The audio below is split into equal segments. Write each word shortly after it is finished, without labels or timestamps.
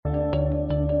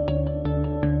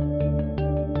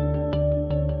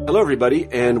Hello, everybody,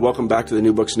 and welcome back to the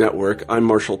New Books Network. I'm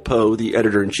Marshall Poe, the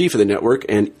editor-in-chief of the network,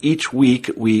 and each week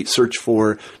we search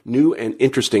for new and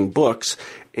interesting books,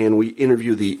 and we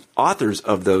interview the authors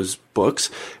of those books.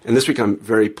 And this week I'm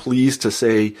very pleased to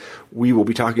say we will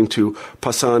be talking to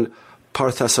Passan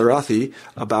Parthasarathy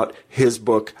about his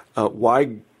book,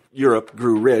 Why Europe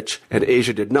Grew Rich and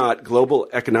Asia Did Not, Global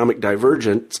Economic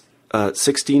Divergence,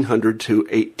 1600 to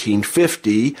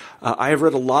 1850. I have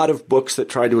read a lot of books that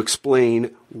try to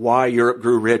explain why Europe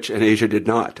grew rich and Asia did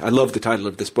not. I love the title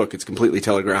of this book. It's completely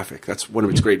telegraphic. That's one of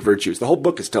its great virtues. The whole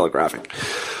book is telegraphic.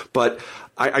 But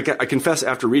I confess,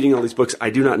 after reading all these books, I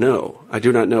do not know.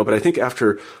 But I think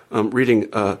after reading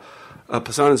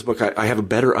Passan's book, I have a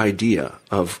better idea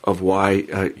of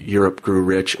why Europe grew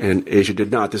rich and Asia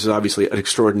did not. This is obviously an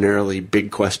extraordinarily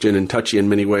big question and touchy in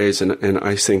many ways, and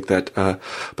I think that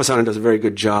Passan does a very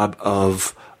good job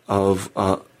of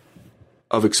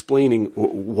explaining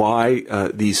why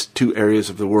these two areas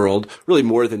of the world, really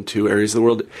more than two areas of the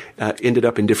world, ended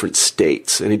up in different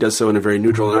states, and he does so in a very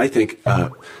neutral and I think. I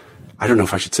don't know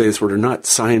if I should say this word or not.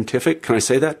 Scientific? Can I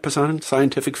say that, Passan?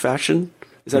 Scientific fashion?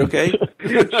 Is that okay?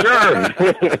 Sure.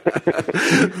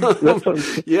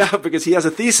 Yeah, because he has a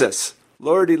thesis.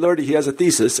 Lordy, he has a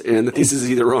thesis, and the thesis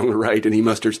is either wrong or right, and he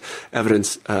musters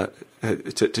evidence to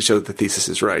show that the thesis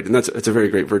is right. And that's a very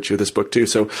great virtue of this book, too.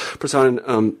 So,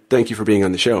 Passan, thank you for being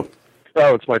on the show.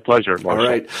 Oh, it's my pleasure, Marshall. All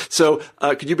right. So,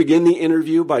 could you begin the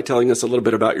interview by telling us a little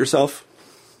bit about yourself?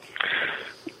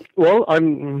 Well,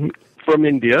 I'm from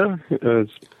India, as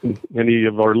many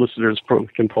of our listeners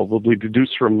can probably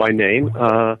deduce from my name.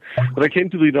 But I came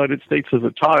to the United States as a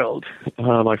child.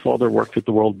 My father worked at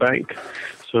the World Bank.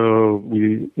 So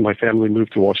my family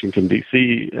moved to Washington,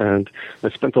 D.C., and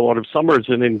I spent a lot of summers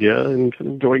in India and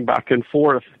kind of going back and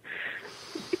forth.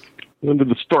 One of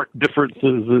the stark differences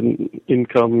in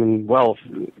income and wealth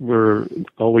were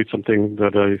always something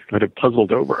that I kind of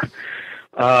puzzled over.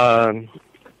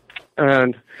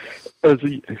 And as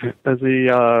a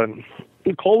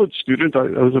college student, I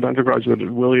was an undergraduate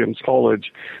at Williams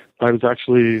College. I was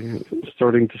actually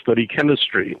starting to study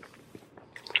chemistry.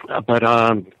 But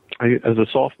as a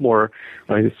sophomore,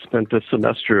 I spent a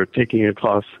semester taking a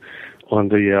class on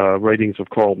the writings of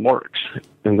Karl Marx,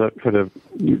 and that kind of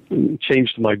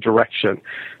changed my direction.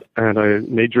 And I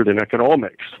majored in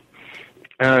economics.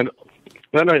 And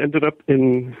then I ended up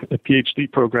in a PhD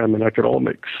program in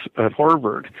economics at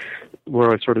Harvard,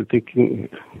 where I started thinking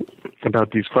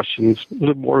about these questions a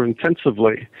little more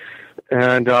intensively.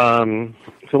 And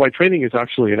so my training is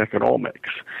actually in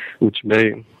economics, which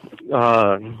may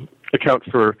account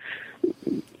for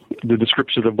the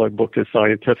description of my book as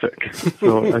scientific.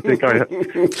 So I think I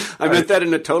meant that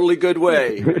in a totally good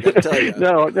way. I tell you.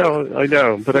 No, I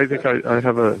know, but I think I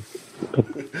have a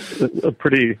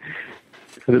pretty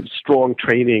kind of strong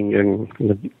training in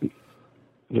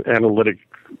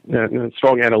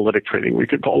strong analytic training, we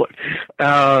could call it.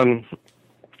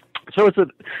 So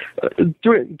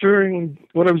during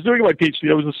when I was doing my PhD,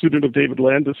 I was a student of David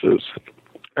Landis's,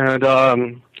 and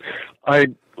I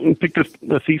picked a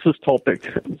thesis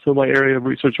topic. So my area of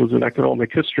research was in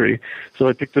economic history. So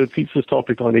I picked a thesis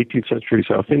topic on 18th century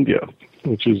South India,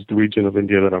 which is the region of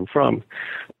India that I'm from.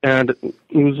 And it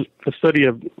was a study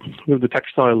of the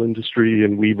textile industry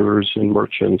and weavers and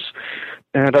merchants.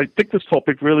 And I picked this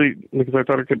topic really because I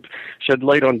thought it could shed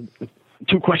light on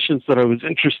two questions that I was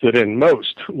interested in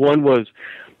most. One was,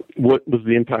 what was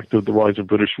the impact of the rise of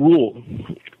British rule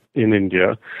in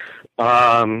India?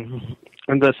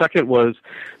 And the second was,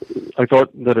 I thought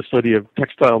that a study of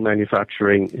textile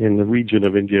manufacturing in the region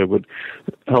of India would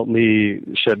help me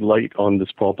shed light on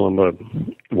this problem of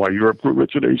why Europe grew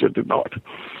rich and Asia did not.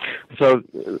 So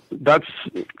that's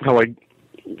when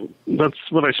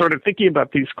I started thinking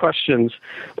about these questions.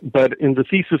 But in the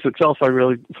thesis itself, I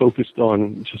really focused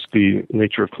on just the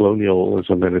nature of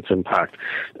colonialism and its impact,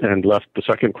 and left the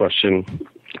second question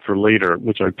for later,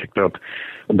 which I picked up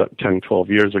about 10, 12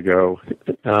 years ago,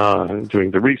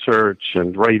 doing the research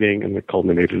and writing, and it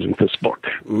culminated in this book.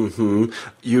 Mm-hmm.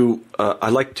 I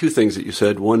like two things that you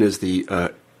said. One is the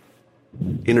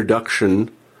introduction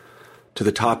to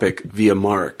the topic via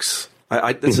Marx.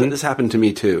 This happened to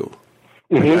me too.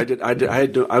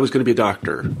 Mm-hmm. I was going to be a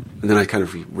doctor, and then I kind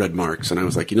of read Marx, and I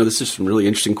was like, this is some really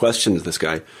interesting questions this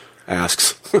guy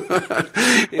asks. It's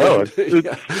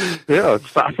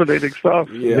fascinating stuff.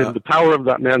 Yeah. The power of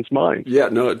that man's mind. Yeah,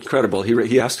 no, incredible.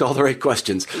 He asked all the right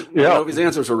questions. Yeah. I don't know if his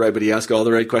answers were right, but he asked all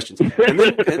the right questions.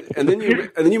 And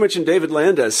then you mentioned David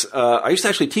Landis. I used to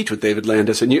actually teach with David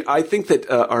Landis, and I think that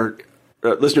our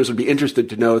listeners would be interested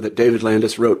to know that David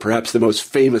Landis wrote perhaps the most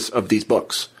famous of these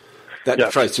books.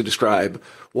 that tries to describe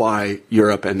why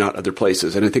Europe and not other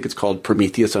places. And I think it's called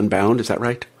Prometheus Unbound. Is that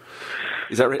right?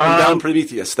 Unbound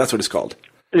Prometheus. That's what it's called.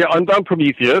 Yeah, Unbound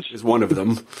Prometheus is one of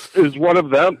them.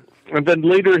 And then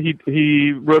later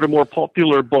he wrote a more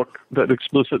popular book that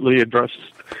explicitly addressed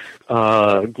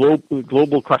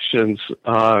global questions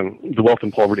on the wealth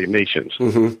and poverty of nations.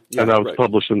 Mm-hmm. Yeah, and that was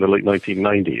published in the late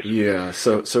 1990s. Yeah,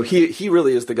 so he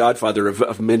really is the godfather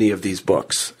of many of these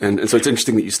books. And so it's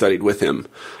interesting that you studied with him.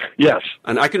 Yes.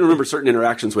 And I can remember certain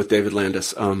interactions with David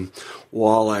Landis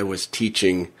while I was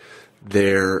teaching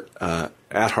there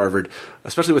at Harvard,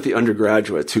 especially with the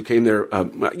undergraduates who came there.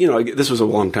 This was a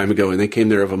long time ago, and they came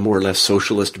there of a more or less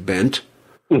socialist bent.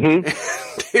 Mm-hmm.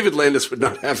 David Landis would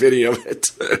not have any of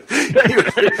it.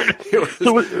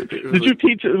 Did you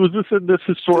teach? Was this in this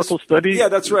historical studies? Yeah,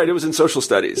 that's right. It was in social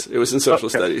studies.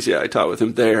 Studies. Yeah, I taught with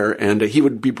him there, and he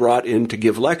would be brought in to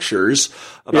give lectures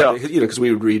about, because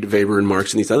we would read Weber and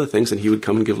Marx and these other things, and he would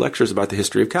come and give lectures about the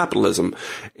history of capitalism.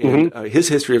 And his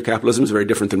history of capitalism is very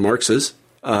different than Marx's.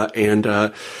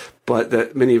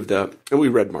 But many of and we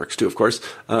read Marx too, of course,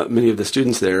 many of the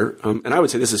students there, and I would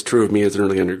say this is true of me as an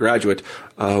early undergraduate,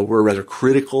 were rather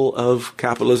critical of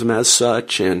capitalism as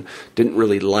such and didn't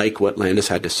really like what Landis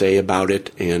had to say about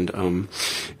it. And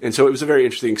so it was a very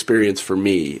interesting experience for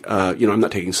me. I'm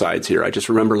not taking sides here. I just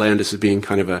remember Landis as being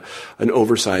kind of an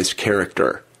oversized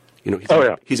character.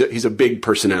 He's a big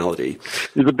personality.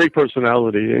 He's a big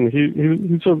personality, and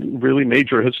he's a really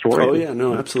major historian. Oh yeah,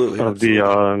 no, absolutely. Of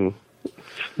the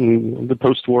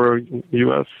post-war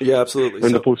U.S. Yeah, absolutely.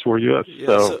 In the post-war U.S.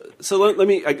 Yeah, so let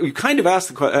me. You kind of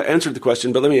answered the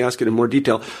question, but let me ask it in more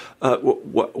detail.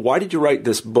 Why did you write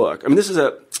this book? I mean, this is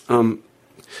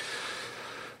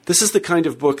the kind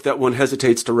of book that one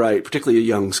hesitates to write, particularly a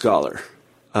young scholar.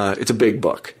 It's a big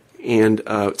book. And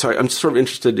so I'm sort of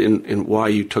interested in why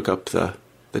you took up the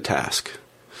task.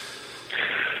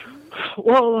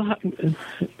 Well,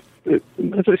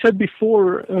 as I said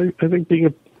before, I think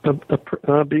being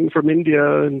being from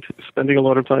India and spending a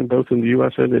lot of time both in the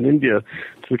U.S. and in India,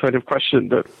 it's the kind of question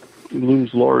that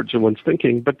looms large in one's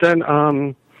thinking. But then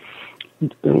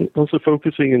also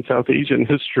focusing in South Asian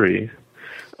history.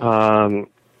 And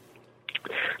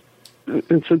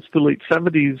since the late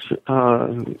 70s,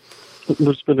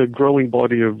 there's been a growing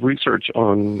body of research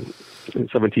on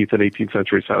 17th and 18th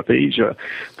century South Asia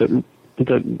that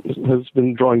has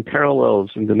been drawing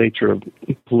parallels in the nature of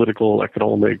political,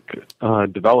 economic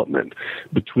development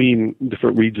between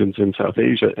different regions in South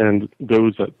Asia and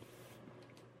those that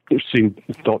seem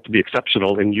thought to be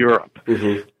exceptional in Europe.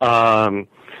 Mm-hmm.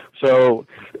 So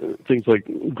things like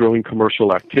growing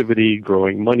commercial activity,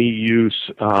 growing money use,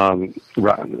 the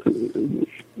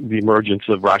emergence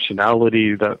of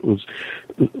rationality that was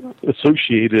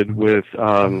associated with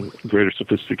greater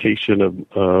sophistication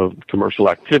of commercial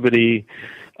activity,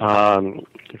 kind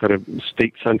of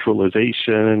state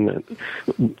centralization,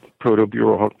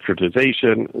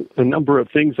 proto-bureaucratization, a number of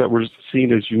things that were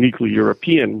seen as uniquely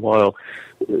European, while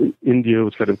India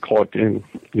was kind of caught in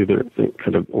either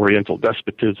kind of Oriental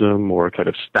despotism or a kind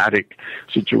of static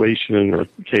situation or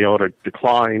chaotic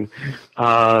decline.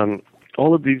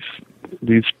 All of these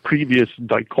previous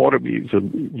dichotomies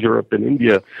of Europe and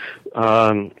India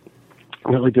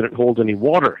really didn't hold any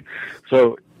water.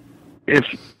 So if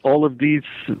all of these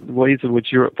ways in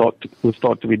which Europe was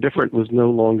thought to be different was no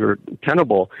longer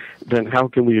tenable, then how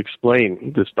can we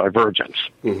explain this divergence?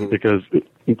 Mm-hmm. Because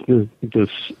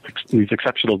these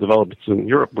exceptional developments in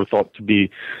Europe were thought to be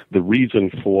the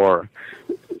reason for,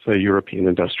 say, European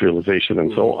industrialization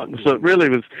and so on. So it really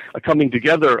was a coming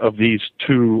together of these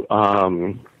two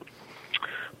points.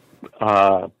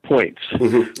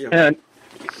 Mm-hmm. Yeah. And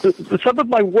some of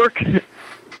my work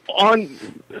on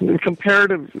these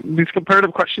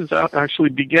comparative questions actually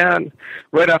began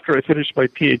right after I finished my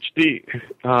PhD,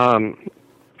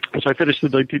 which I finished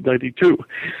in 1992.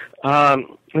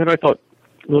 And I thought,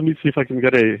 let me see if I can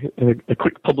get a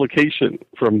quick publication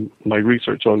from my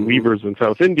research on weavers in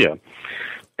South India.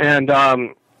 And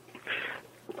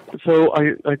so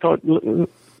I thought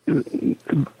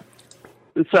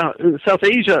South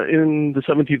Asia in the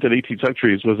 17th and 18th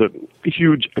centuries was a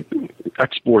huge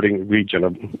exporting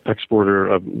region, exporter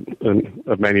of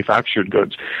manufactured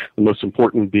goods, the most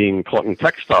important being cotton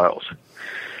textiles.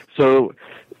 So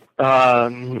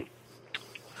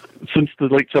since the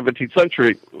late 17th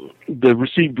century, the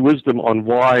received wisdom on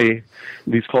why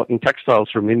these cotton textiles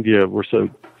from India were so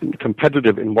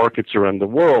competitive in markets around the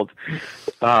world,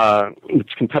 its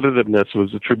competitiveness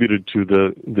was attributed to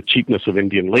the cheapness of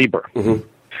Indian labor. Mm-hmm.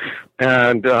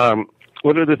 And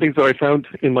one of the things that I found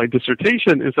in my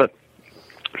dissertation is that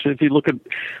So if you look at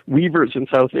weavers in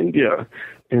South India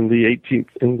in the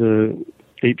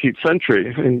 18th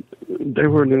century, and they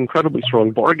were in an incredibly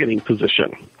strong bargaining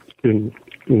position.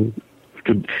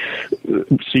 Could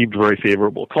received very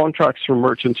favorable contracts from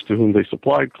merchants to whom they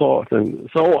supplied cloth and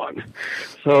so on.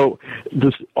 So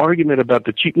this argument about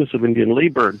the cheapness of Indian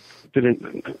labor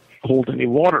didn't hold any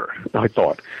water, I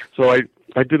thought. So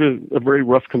I did a very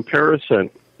rough comparison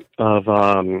of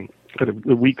kind of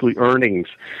the weekly earnings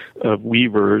of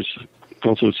weavers,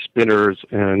 also spinners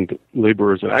and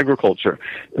laborers in agriculture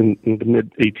in the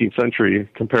mid-18th century,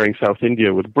 comparing South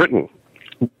India with Britain.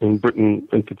 And Britain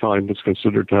at the time was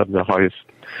considered to have the highest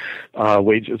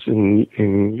wages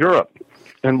in Europe.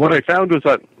 And what I found was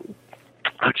that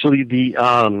actually the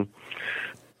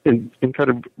in kind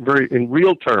of very in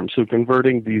real terms, so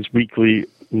converting these weekly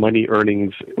money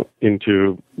earnings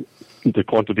into the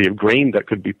quantity of grain that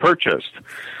could be purchased,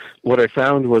 what I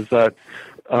found was that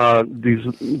these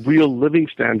real living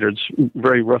standards,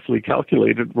 very roughly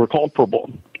calculated, were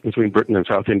comparable between Britain and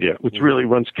South India, which really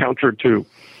runs counter to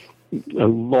a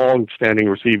long-standing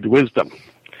received wisdom.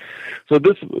 So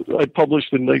this I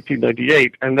published in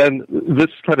 1998, and then this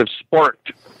kind of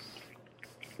sparked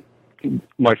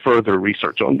my further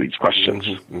research on these questions.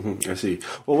 I see.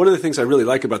 Well, one of the things I really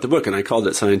like about the book, and I called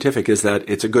it scientific, is that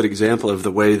it's a good example of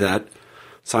the way that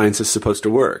science is supposed to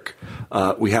work.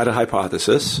 We had a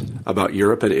hypothesis about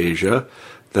Europe and Asia.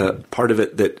 The part of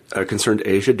it that concerned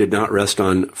Asia did not rest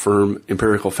on firm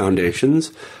empirical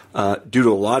foundations. Due to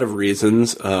a lot of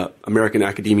reasons, American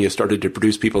academia started to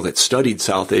produce people that studied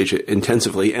South Asia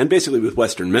intensively and basically with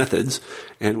Western methods.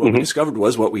 And what we discovered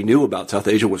was what we knew about South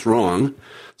Asia was wrong.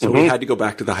 So we had to go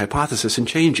back to the hypothesis and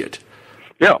change it.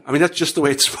 Yeah. I mean, that's just the way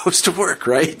it's supposed to work,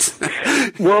 right?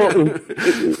 Well, in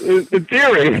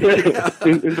theory, in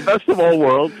the best of all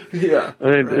worlds, I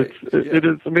mean, it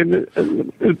is. I mean,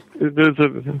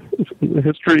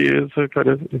 history is a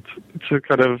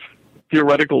kind of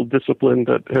theoretical discipline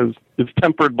that is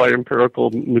tempered by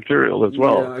empirical material as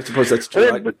well. Yeah, I suppose that's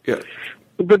true.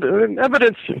 But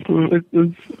evidence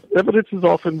is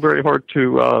often very hard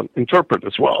to interpret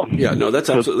as well. Yeah, no,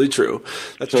 that's absolutely true.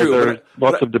 That's so true. There are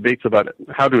lots of debates about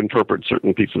how to interpret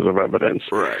certain pieces of evidence.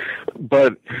 Right.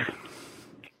 But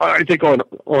I think on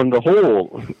the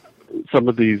whole, some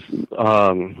of these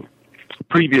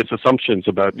previous assumptions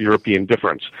about European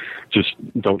difference just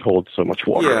don't hold so much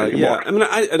water anymore. Yeah. I mean,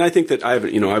 I think that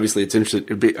obviously it's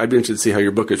interesting. I'd be interested to see how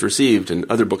your book is received and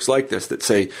other books like this that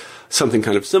say something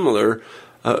kind of similar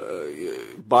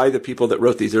by the people that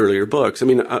wrote these earlier books. I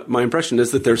mean, my impression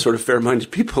is that they're sort of fair-minded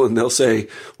people, and they'll say,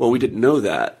 "Well, we didn't know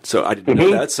that, so I didn't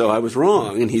know that, so I was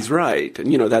wrong, and he's right."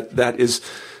 And that is.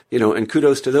 And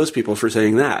kudos to those people for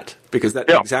saying that, because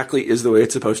that exactly is the way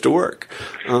it's supposed to work.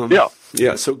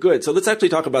 Yeah, so good. So let's actually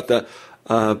talk about the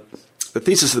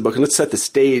thesis of the book, and let's set the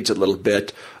stage a little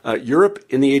bit. Europe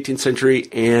in the 18th century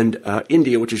and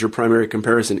India, which is your primary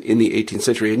comparison in the 18th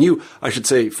century. And you, I should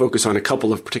say, focus on a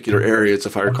couple of particular areas,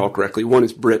 if I recall correctly. One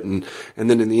is Britain, and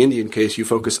then in the Indian case, you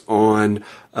focus on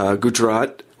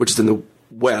Gujarat, which is in the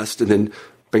west, and then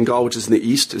Bengal, which is in the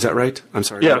east. Is that right? I'm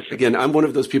sorry. Yes. Again, I'm one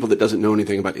of those people that doesn't know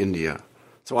anything about India.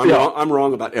 So I'm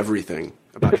wrong about everything.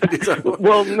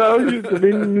 Well, no,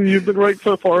 you've been right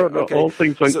so far on all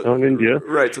things on India.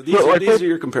 Right, so these are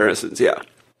your comparisons, yeah.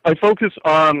 I focus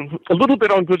on a little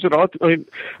bit on Gujarat. I mean,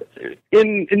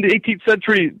 in the 18th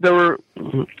century, there were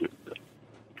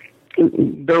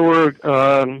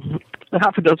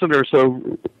half a dozen or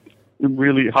so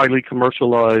really highly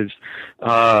commercialized,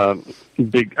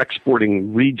 big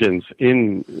exporting regions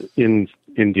in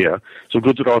India. So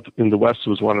Gujarat in the west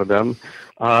was one of them.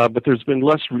 But there's been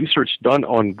less research done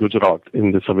on Gujarat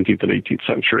in the 17th and 18th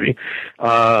century.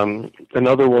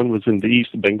 Another one was in the east,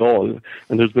 Bengal,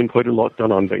 and there's been quite a lot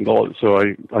done on Bengal. So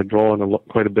I draw on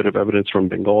quite a bit of evidence from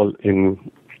Bengal in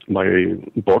my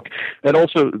book, and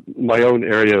also my own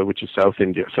area, which is South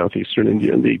India, southeastern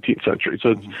India in the 18th century.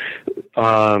 So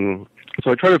so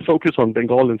I try to focus on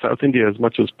Bengal and South India as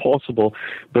much as possible,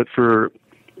 but for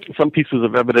some pieces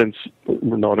of evidence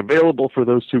were not available for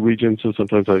those two regions, so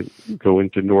sometimes I go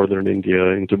into northern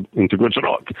India, into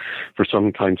Gujarat, for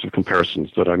some kinds of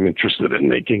comparisons that I'm interested in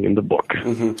making in the book.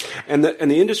 Mm-hmm. And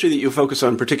the industry that you focus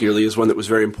on particularly is one that was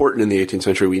very important in the 18th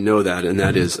century. We know that, and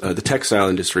that is the textile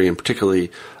industry, and particularly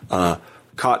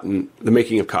cotton, the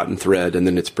making of cotton thread, and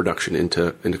then its production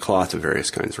into cloth of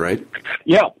various kinds, right?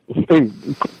 Yeah.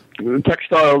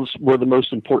 Textiles were the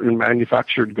most important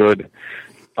manufactured good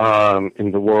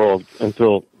in the world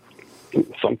until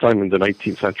sometime in the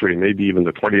 19th century, maybe even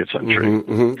the 20th century.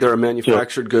 Mm-hmm, mm-hmm. They're a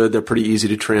manufactured good. They're pretty easy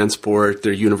to transport.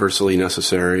 They're universally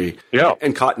necessary.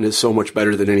 And cotton is so much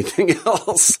better than anything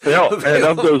else. And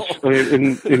of those,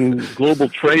 in global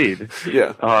trade,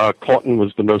 cotton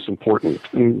was the most important,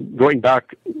 and going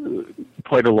back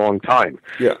quite a long time.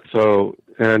 So,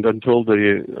 and until the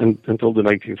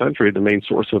 19th century, the main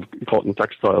source of cotton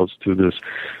textiles to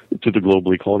the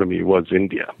global economy was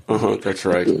India. That's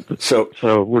right.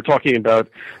 So we're talking about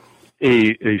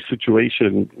a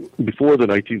situation before the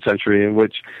 19th century in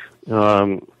which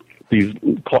these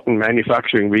cotton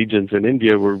manufacturing regions in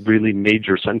India were really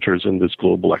major centers in this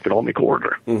global economic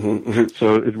order.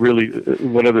 So it really,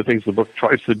 one of the things the book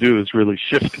tries to do is really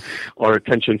shift our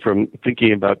attention from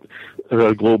thinking about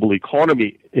the global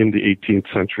economy in the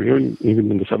 18th century or even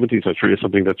in the 17th century as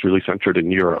something that's really centered in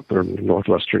Europe or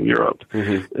northwestern Europe,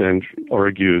 and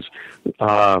argues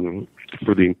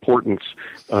for the importance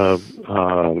of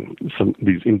some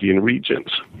these Indian regions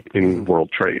in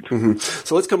world trade.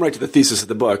 So let's come right to the thesis of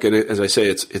the book. And as I say,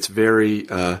 it's very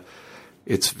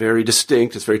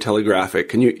distinct. It's very telegraphic.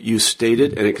 Can you state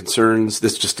it? And it concerns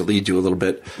this, just to lead you a little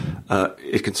bit.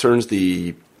 It concerns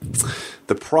the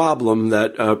problem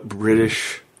that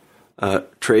British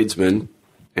tradesmen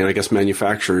and I guess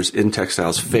manufacturers in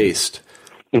textiles faced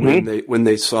when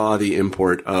they saw the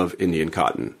import of Indian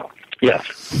cotton.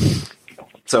 Yes.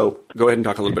 So go ahead and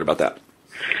talk a little bit about that.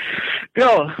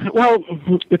 Yeah, well,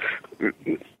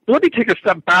 let me take a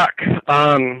step back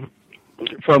from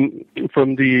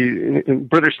the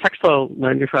British textile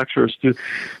manufacturers to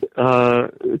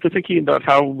thinking about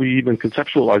how we even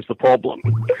conceptualize the problem,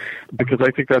 because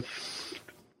I think that's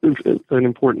an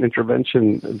important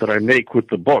intervention that I make with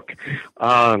the book,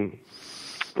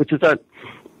 which is that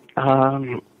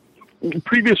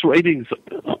previous writings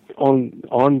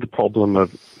on the problem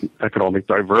of economic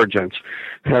divergence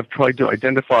have tried to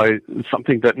identify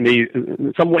something that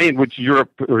some way in which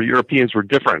Europe or Europeans were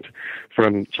different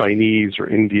from Chinese or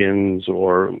Indians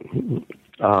or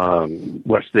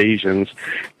West Asians,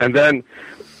 and then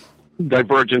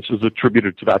divergence is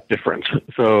attributed to that difference.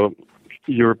 So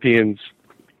Europeans,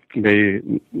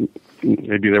 maybe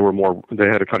they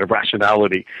had a kind of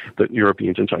rationality that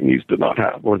Europeans and Chinese did not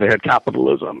have, or they had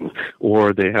capitalism,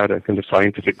 or they had a kind of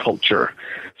scientific culture.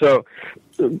 So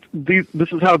this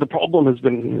is how the problem has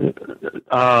been,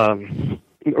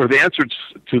 or the answers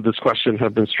to this question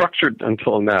have been structured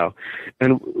until now.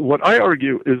 And what I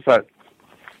argue is that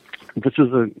this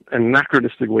is an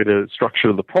anachronistic way to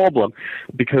structure the problem,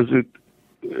 because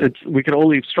we can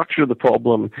only structure the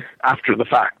problem after the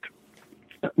fact,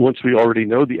 once we already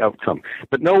know the outcome.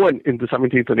 But no one in the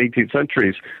 17th and 18th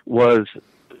centuries was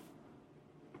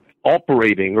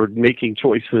operating or making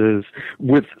choices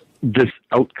with this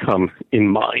outcome in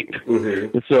mind.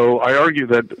 And so I argue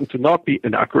that to not be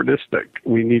anachronistic,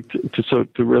 we need to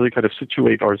really kind of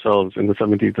situate ourselves in the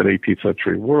 17th and 18th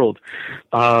century world.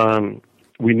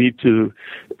 We need to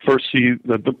first see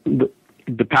that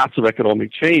the paths of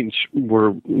economic change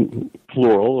were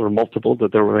plural or multiple,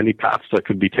 that there were many paths that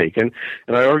could be taken.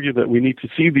 And I argue that we need to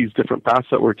see these different paths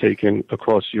that were taken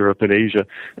across Europe and Asia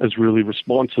as really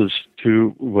responses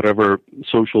to whatever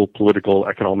social, political,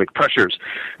 economic pressures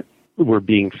were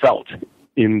being felt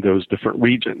in those different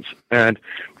regions. And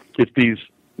if these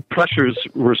pressures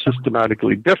were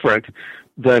systematically different,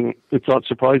 then it's not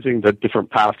surprising that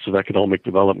different paths of economic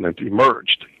development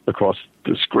emerged across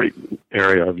this great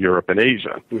area of Europe and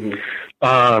Asia.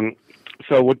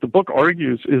 So what the book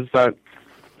argues is that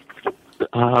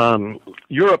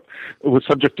Europe was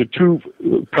subject to two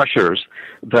pressures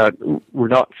that were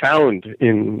not found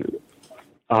in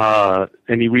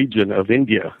any region of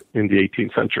India in the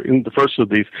 18th century. And the first of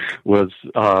these was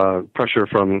pressure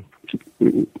from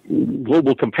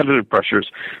global competitive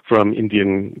pressures from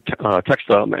Indian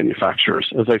textile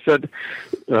manufacturers. As I said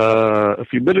a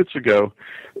few minutes ago,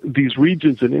 these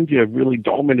regions in India really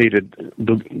dominated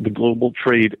the global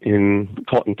trade in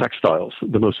cotton textiles,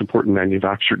 the most important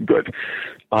manufactured good.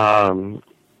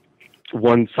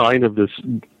 One sign of this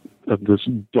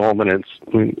dominance,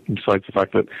 besides the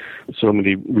fact that so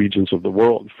many regions of the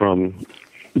world, from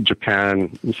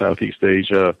Japan, Southeast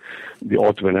Asia, the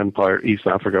Ottoman Empire, East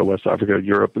Africa, West Africa,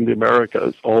 Europe, and the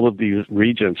Americas, all of these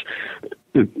regions,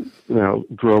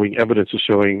 growing evidence is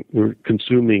showing we're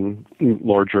consuming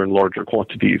larger and larger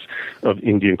quantities of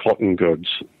Indian cotton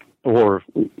goods,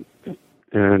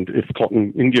 and if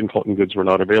Indian cotton goods were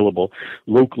not available,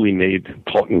 locally made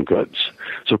cotton goods.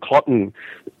 So cotton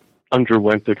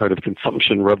underwent a kind of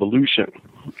consumption revolution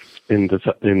in the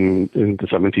 17th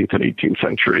and 18th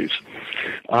centuries,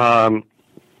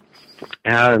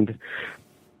 and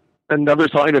another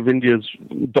sign of India's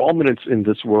dominance in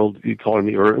this world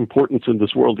economy, or importance in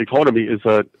this world economy, is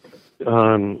that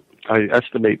I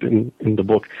estimate in the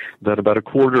book that about a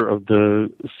quarter of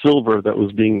the silver that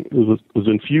was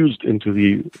infused into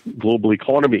the global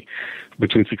economy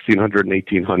between 1600 and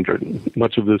 1800,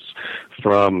 much of this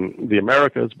from the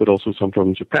Americas, but also some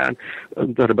from Japan,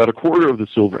 that about a quarter of the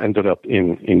silver ended up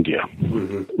in India,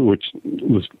 which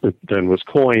then was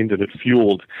coined, and it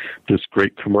fueled this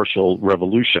great commercial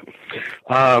revolution.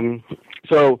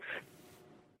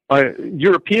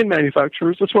 European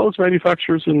manufacturers, as well as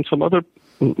manufacturers in some other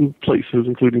places,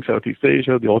 including Southeast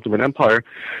Asia, the Ottoman Empire,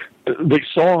 they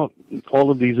saw all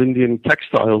of these Indian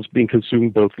textiles being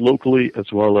consumed both locally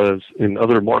as well as in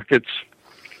other markets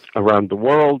around the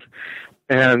world,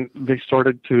 and they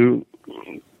started to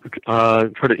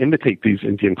try to imitate these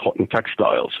Indian cotton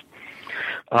textiles.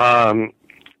 And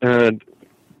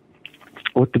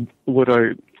what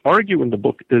I argue in the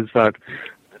book is that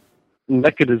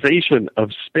mechanization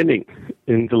of spinning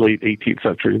in the late 18th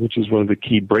century, which is one of the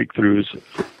key breakthroughs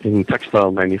in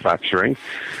textile manufacturing,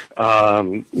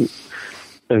 and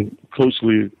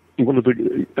closely one of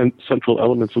the central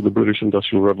elements of the British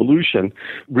Industrial Revolution,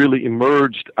 really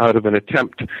emerged out of an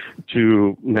attempt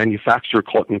to manufacture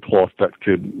cotton cloth that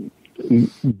could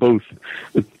both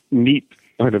meet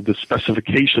kind of the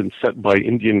specifications set by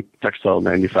Indian textile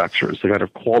manufacturers, the kind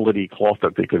of quality cloth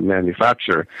that they could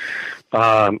manufacture,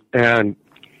 and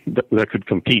that could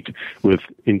compete with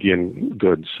Indian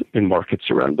goods in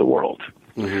markets around the world.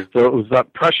 So it was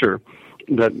that pressure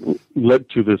that led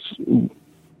to this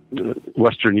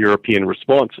Western European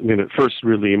response. I mean, it first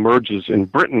really emerges in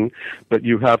Britain, but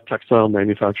you have textile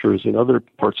manufacturers in other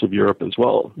parts of Europe as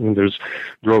well. And there's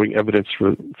growing evidence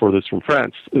for this from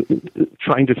France,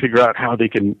 trying to figure out how they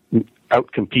can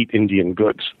outcompete Indian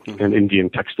goods and Indian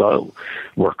textile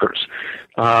workers.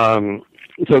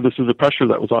 So this is a pressure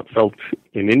that was not felt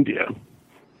in India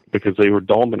because they were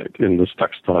dominant in this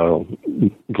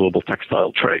global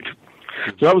textile trade.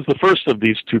 So that was the first of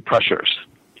these two pressures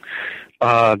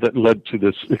that led to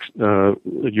this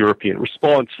European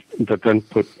response that then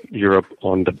put Europe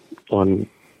on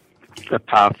a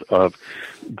path of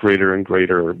greater and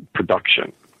greater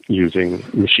production using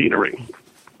machinery.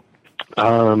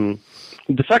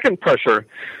 The second pressure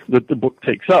that the book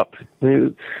takes up,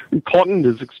 cotton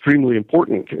is extremely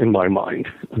important in my mind,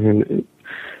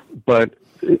 but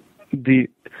the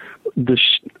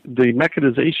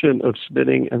mechanization of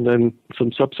spinning and then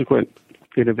some subsequent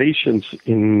innovations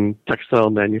in textile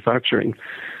manufacturing,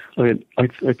 I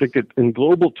think in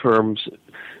global terms,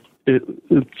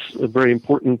 it's a very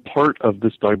important part of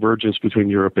this divergence between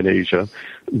Europe and Asia,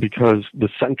 because the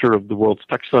center of the world's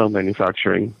textile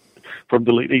manufacturing from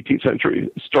the late 18th century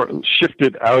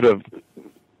shifted out of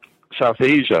South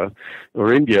Asia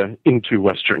or India into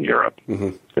Western Europe.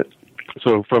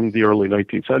 So from the early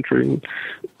 19th century,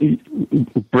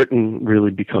 Britain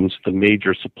really becomes the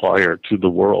major supplier to the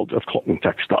world of cotton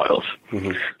textiles.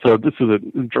 So this is a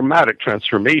dramatic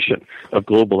transformation of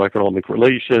global economic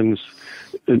relations,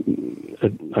 a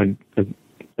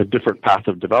different path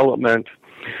of development.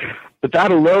 But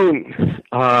that alone,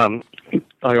 I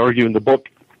argue in the book,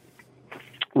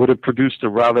 would have produced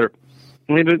an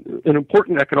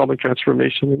important economic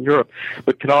transformation in Europe,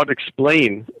 but cannot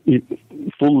explain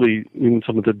fully in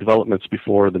some of the developments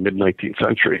before the mid-19th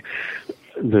century.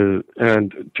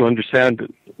 And to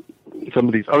understand some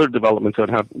of these other developments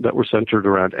that were centered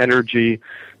around energy,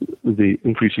 the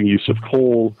increasing use of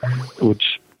coal,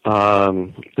 which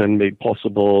then made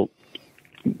possible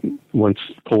once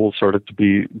coal started to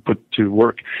be put to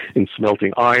work in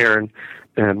smelting iron,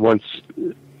 and once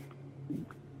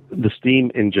the steam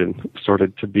engine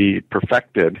started to be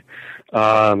perfected,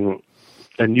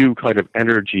 a new kind of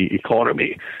energy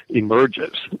economy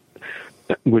emerges,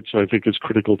 which I think is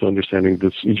critical to understanding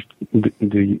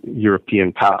the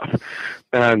European path.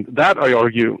 And that, I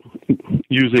argue,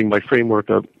 using my framework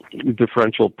of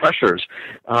differential pressures,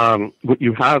 what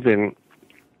you have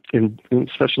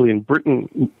especially in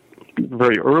Britain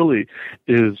very early,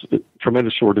 is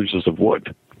tremendous shortages of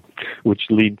wood, which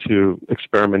lead to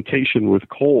experimentation with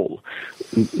coal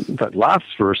that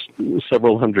lasts for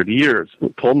several hundred years,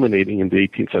 culminating in the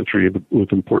 18th century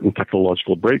with important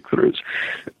technological breakthroughs.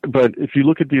 But if you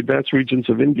look at the advanced regions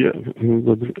of India,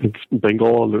 whether it's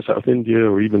Bengal or South India,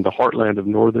 or even the heartland of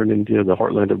northern India, the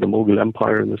heartland of the Mughal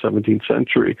Empire in the 17th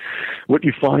century, what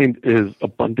you find is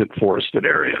abundant forested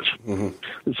areas.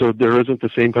 So there isn't the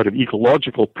same kind of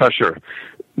ecological pressure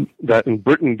that in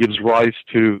Britain gives rise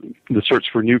to the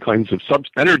search for new kinds of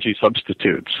energy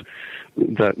substitutes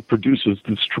that produces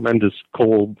this tremendous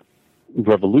coal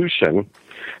revolution.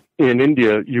 in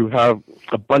India, you have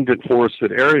abundant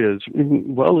forested areas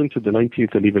well into the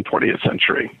 19th and even 20th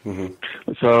century.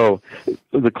 Mm-hmm. So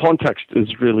the context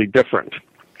is really different.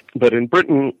 But in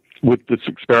Britain, with this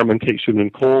experimentation in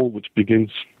coal, which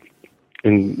begins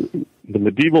in the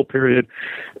medieval period,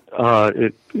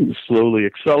 it slowly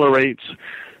accelerates.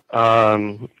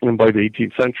 And by the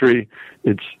 18th century,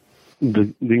 it's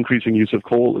the increasing use of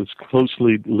coal is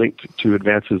closely linked to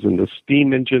advances in the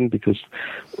steam engine because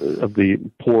of the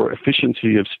poor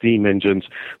efficiency of steam engines.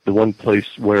 The one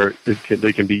place where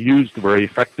they can be used very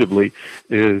effectively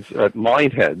is at mine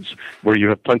heads, where you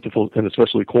have plentiful, and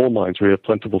especially coal mines, where you have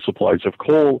plentiful supplies of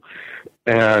coal.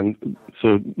 And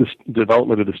so the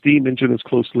development of the steam engine is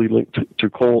closely linked to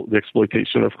coal, the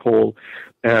exploitation of coal.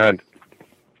 And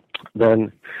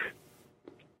then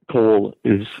coal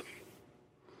is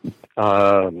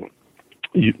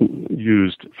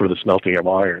used for the smelting of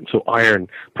iron. So iron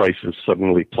prices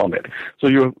suddenly plummet.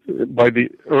 So by the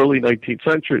early 19th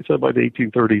century, so by the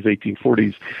 1830s,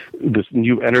 1840s, this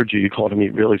new energy economy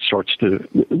really starts to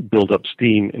build up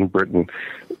steam in Britain,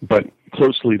 but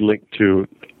closely linked to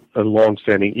a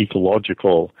long-standing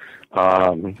ecological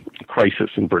crisis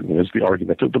in Britain is the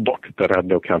argument of the book that had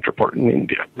no counterpart in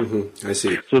India. Mm-hmm. I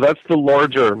see. So that's the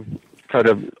larger kind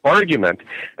of argument.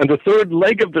 And the third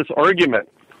leg of this argument,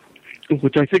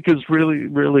 which I think is really,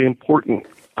 really important,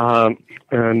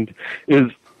 and is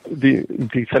the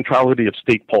centrality of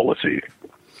state policy.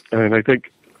 And I think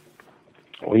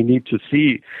we need to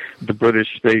see the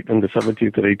British state in the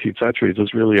 17th and 18th centuries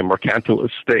as really a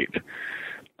mercantilist state,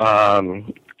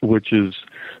 which is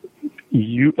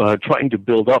trying to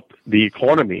build up the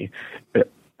economy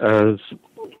as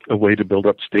a way to build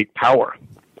up state power.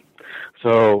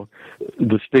 So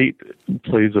the state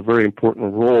plays a very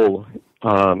important role,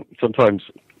 sometimes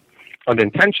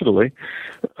unintentionally,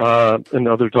 and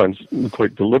other times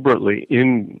quite deliberately,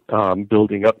 in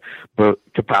building up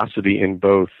capacity in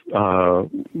both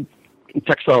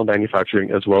textile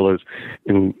manufacturing as well as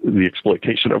in the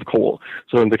exploitation of coal.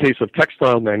 So in the case of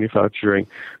textile manufacturing,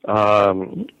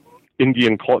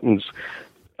 Indian cottons,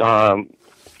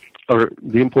 or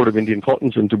the import of Indian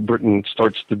cottons into Britain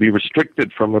starts to be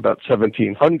restricted from about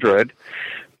 1700,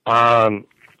 and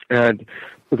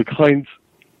the kinds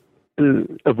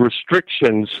of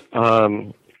restrictions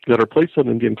that are placed on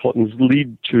Indian cottons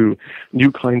lead to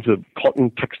new kinds of cotton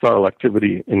textile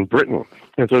activity in Britain.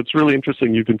 And so it's really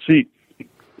interesting. You can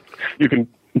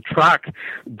track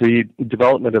the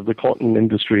development of the cotton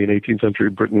industry in 18th century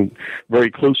Britain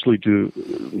very closely to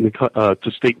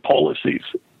state policies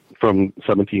from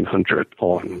 1700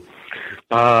 on.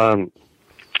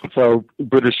 So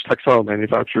British textile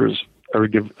manufacturers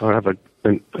have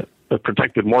a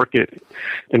protected market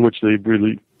in which they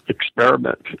really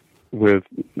experiment with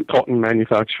cotton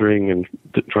manufacturing and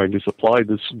trying to supply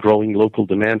this growing local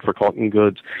demand for cotton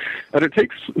goods. And it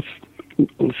takes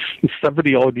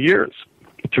 70-odd years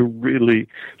to really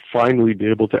finally be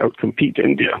able to outcompete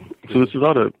India. So this is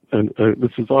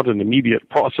not an immediate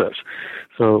process.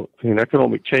 So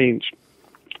economic change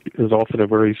is often a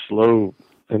very slow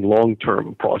and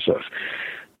long-term process.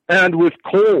 And with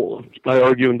coal, I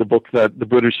argue in the book that the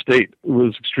British state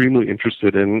was extremely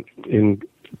interested in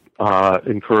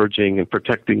encouraging and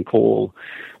protecting coal,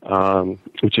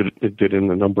 which it did in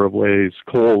a number of ways.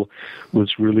 Coal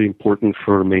was really important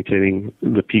for maintaining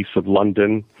the peace of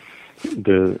London,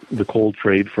 the coal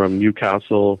trade from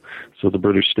Newcastle. So the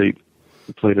British state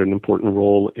played an important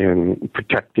role in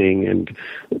protecting and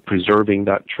preserving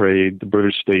that trade. The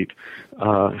British state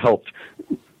helped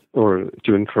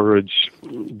to encourage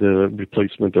the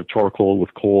replacement of charcoal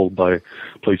with coal by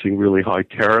placing really high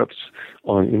tariffs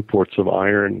on imports of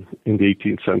iron in the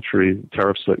 18th century,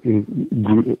 tariffs that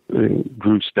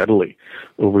grew steadily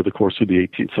over the course of the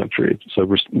 18th century. So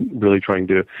we're really trying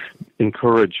to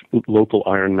encourage local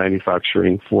iron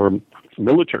manufacturing for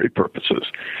military purposes,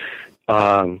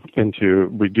 and to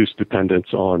reduce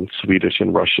dependence on Swedish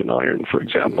and Russian iron, for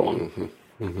example. Mm-hmm.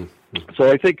 Mm-hmm.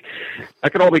 So I think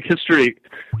economic history,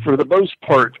 for the most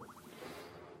part,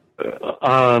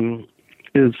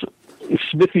 is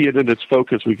Smithian in its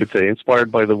focus, we could say,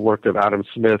 inspired by the work of Adam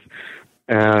Smith,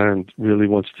 and really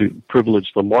wants to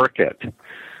privilege the market.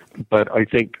 But I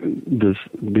think the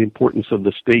importance of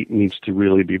the state needs to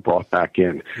really be brought back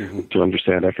in to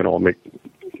understand economic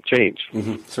change.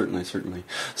 Mm-hmm. Certainly.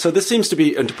 So this seems to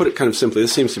be, and to put it kind of simply,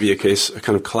 this seems to be a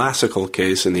kind of classical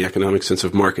case in the economic sense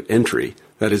of market entry.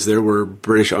 That is, there were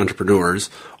British entrepreneurs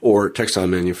or textile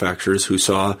manufacturers who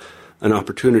saw an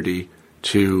opportunity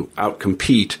to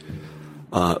outcompete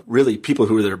really people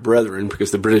who were their brethren,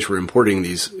 because the British were importing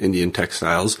these Indian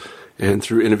textiles, and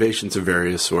through innovations of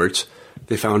various sorts,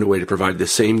 they found a way to provide the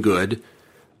same good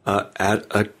at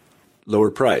a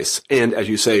lower price, and as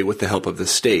you say, with the help of the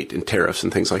state and tariffs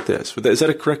and things like this. Is that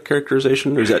a correct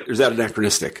characterization, or is that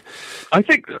anachronistic? I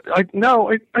think I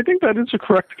think that is a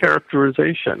correct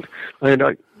characterization.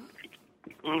 And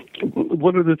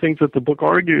one of the things that the book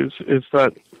argues is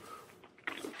that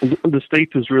the state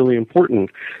is really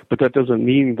important, but that doesn't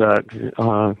mean that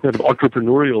that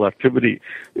entrepreneurial activity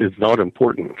is not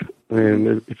important.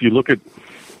 And if you look at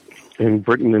in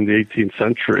Britain in the 18th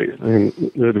century, and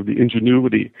the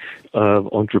ingenuity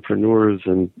of entrepreneurs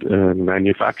and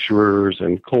manufacturers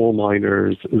and coal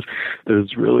miners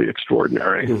is really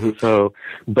extraordinary. Mm-hmm. So,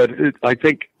 but I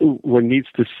think one needs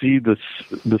to see the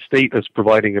state as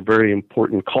providing a very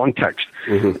important context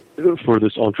mm-hmm. for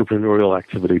this entrepreneurial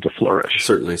activity to flourish.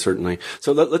 Certainly.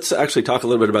 So let's actually talk a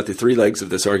little bit about the three legs of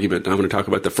this argument. I'm going to talk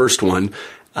about the first one,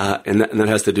 and that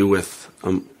has to do with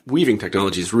weaving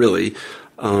technologies, really.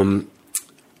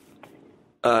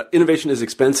 Innovation is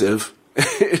expensive.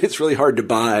 It's really hard to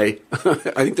buy.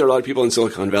 I think there are a lot of people in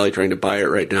Silicon Valley trying to buy it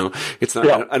right now. It's not.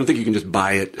 Yeah. I don't think you can just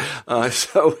buy it.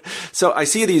 So I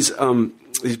see these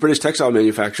British textile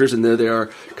manufacturers, and there they are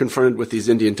confronted with these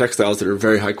Indian textiles that are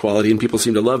very high quality, and people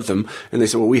seem to love them. And they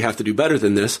say, "Well, we have to do better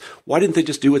than this." Why didn't they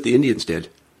just do what the Indians did?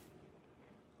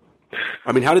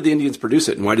 I mean, how did the Indians produce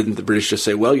it, and why didn't the British just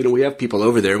say, well, we have people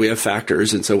over there, we have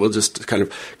factors, and so we'll just kind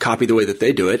of copy the way that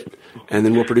they do it, and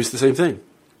then we'll produce the same thing?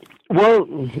 Well,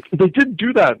 they did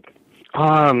do that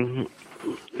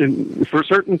for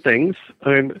certain things,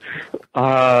 and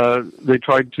they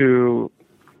tried to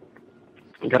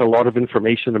get a lot of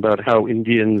information about how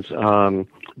Indians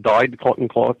dyed cotton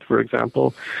cloth, for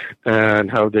example, and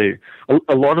how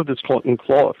a lot of this cotton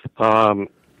cloth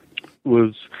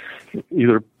was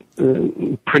either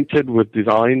printed with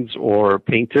designs or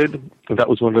painted. And that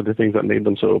was one of the things that made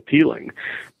them so appealing.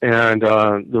 And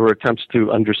there were attempts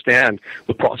to understand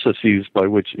the processes by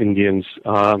which Indians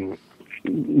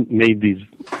made these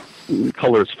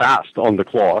colors fast on the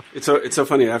cloth. It's so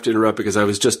funny. I have to interrupt because I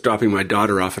was just dropping my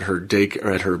daughter off at her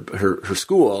at her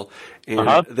school,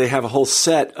 and they have a whole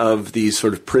set of these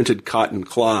sort of printed cotton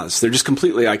cloths. They're just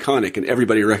completely iconic, and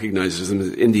everybody recognizes them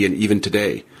as Indian even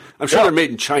today. I'm sure they're made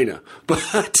in China, but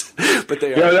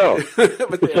they are. Yeah, I know.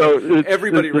 But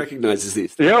everybody recognizes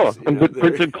these things. Yeah, and with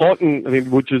printed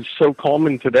cotton, which is so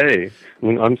common today. I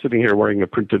mean, I'm sitting here wearing a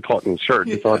printed cotton shirt.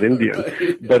 It's not Indian,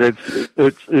 but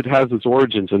it has its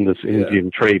origins in this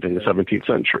Indian trade in the 17th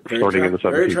century, starting in the 17th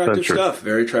century. Very attractive stuff.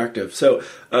 Very attractive. So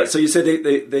you said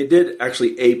they did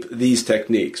actually ape these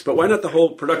techniques, but why not the whole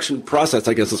production process?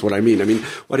 I guess is what I mean. I mean,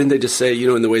 why didn't they just say,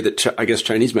 in the way that I guess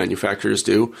Chinese manufacturers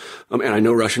do, and I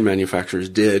know Russian manufacturers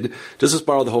did, just let's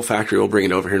borrow the whole factory, we'll bring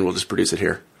it over here and we'll just produce it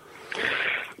here?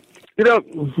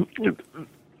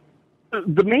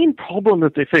 The main problem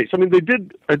that they face, they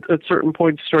did at certain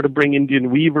points start to bring Indian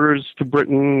weavers to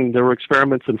Britain. There were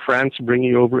experiments in France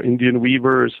bringing over Indian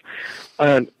weavers,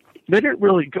 and they didn't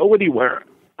really go anywhere.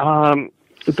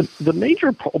 The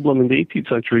major problem in the 18th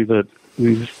century that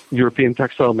these European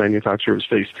textile manufacturers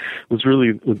faced was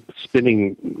really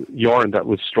spinning yarn that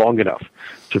was strong enough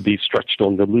to be stretched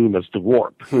on the loom as the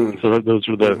warp. So those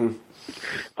were the...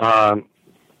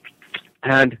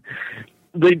 and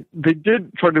they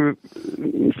did try to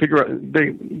figure out...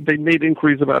 They made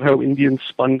inquiries about how Indians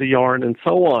spun the yarn and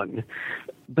so on.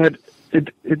 But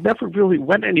it never really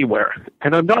went anywhere.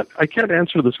 And I can't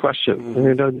answer this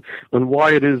question on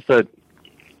why it is that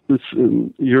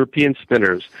European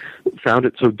spinners found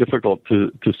it so difficult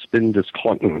to spin this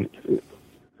cotton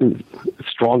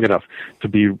strong enough to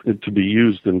be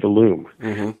used in the loom.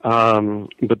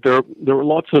 But there were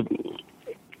lots of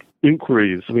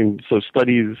inquiries.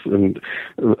 Studies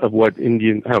of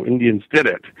how Indians did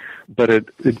it, but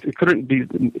it couldn't be.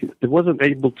 It wasn't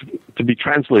able to be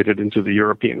translated into the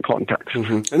European context.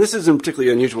 And this is a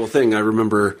particularly unusual thing. I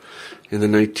remember in the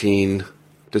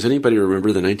Does anybody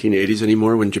remember the 1980s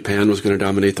anymore when Japan was going to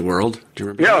dominate the world? Do you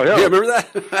remember? Yeah, remember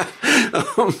that?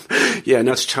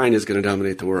 Now it's China's going to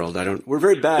dominate the world. We're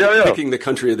very bad at picking the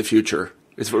country of the future.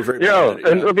 We're very bad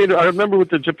at it, I remember with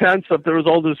the Japan stuff, there was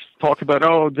all this talk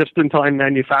about just-in-time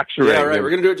manufacturing. Yeah, right. We're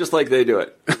going to do it just like they do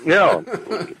it. Yeah,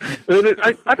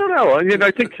 I don't know. I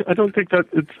don't think that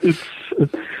it's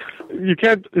you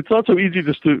can't. It's not so easy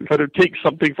just to kind of take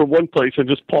something from one place and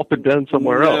just pop it down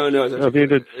somewhere else. No,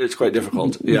 it's quite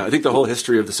difficult. Yeah, I think the whole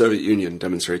history of the Soviet Union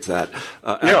demonstrates that.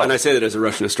 And I say that as a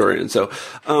Russian historian. So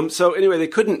anyway, they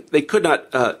could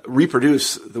not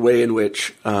reproduce the way in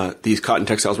which these cotton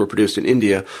textiles were produced in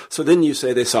India. So then you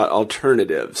say they sought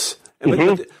alternatives.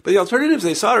 But the alternatives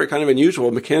they sought are kind of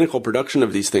unusual. Mechanical production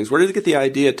of these things. Where did they get the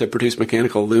idea to produce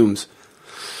mechanical looms?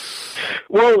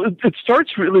 Well, it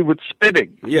starts really with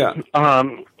spinning. Yeah.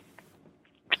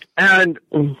 And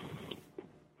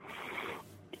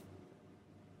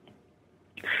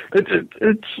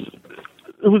it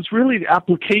was really the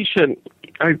application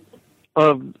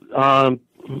of kind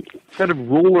of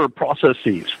roller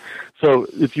processes. So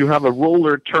if you have a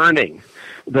roller turning,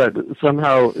 that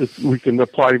somehow if we can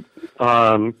apply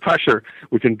pressure,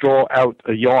 we can draw out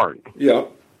a yarn. Yeah.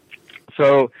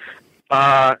 So,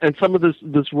 and some of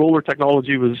this roller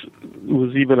technology was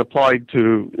even applied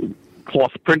to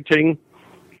cloth printing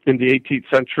in the 18th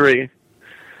century.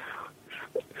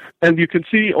 And you can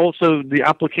see also the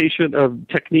application of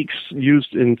techniques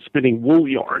used in spinning wool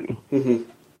yarn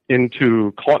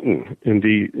into cotton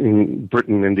in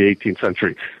Britain in the 18th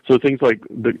century. So things like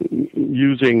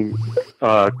using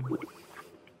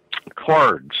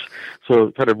cards,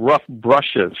 so kind of rough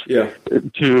brushes,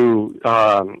 to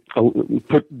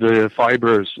put the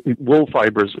wool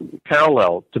fibers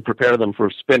parallel to prepare them for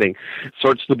spinning,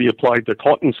 starts to be applied to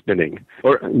cotton spinning,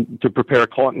 or to prepare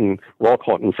raw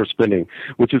cotton for spinning,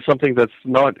 which is something that's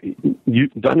not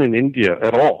done in India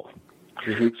at all.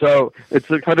 So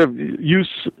it's a kind of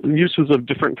uses of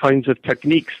different kinds of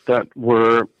techniques that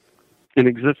were in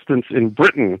existence in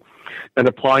Britain and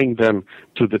applying them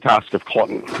to the task of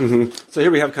cotton. So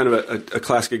here we have kind of a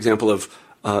classic example of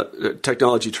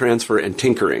technology transfer and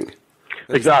tinkering.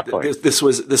 Exactly.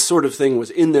 This sort of thing was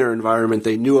in their environment.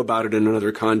 They knew about it in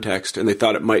another context, and they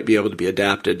thought it might be able to be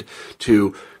adapted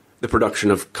to the production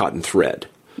of cotton thread.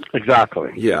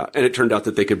 Exactly. Yeah, and it turned out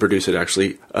that they could produce it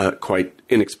actually quite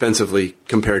inexpensively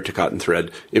compared to cotton thread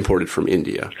imported from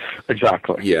India.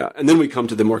 Exactly. Yeah, and then we come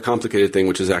to the more complicated thing,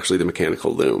 which is actually the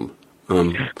mechanical loom.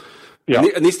 And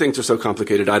these things are so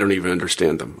complicated, I don't even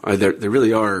understand them. They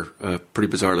really are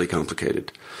pretty bizarrely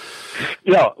complicated.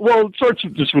 Yeah, well, it starts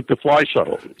just with the fly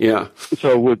shuttle. Yeah.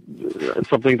 So with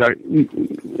something that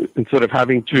instead of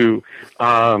having to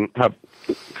have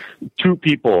two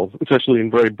people, especially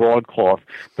in very broad cloth,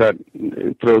 that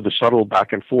throw the shuttle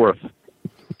back and forth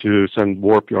to send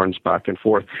warp yarns back and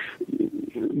forth,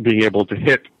 being able to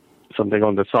hit something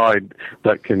on the side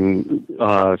that can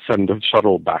send the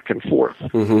shuttle back and forth.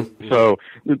 So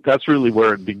that's really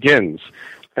where it begins.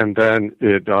 And then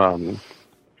it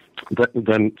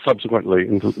then subsequently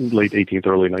in the late 18th,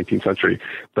 early 19th century,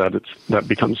 that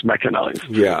becomes mechanized.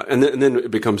 Yeah, and then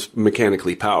it becomes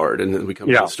mechanically powered, and then we come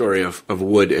to the story of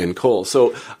wood and coal.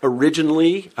 So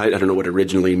originally, I don't know what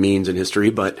originally means in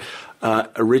history, but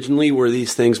originally were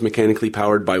these things mechanically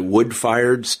powered by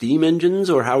wood-fired steam engines,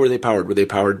 or how were they powered? Were they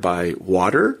powered by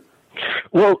water?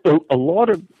 Well, a lot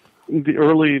of the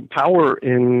early power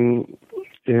in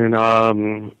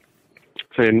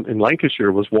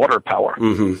Lancashire was water power.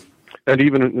 And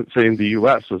even, say, in the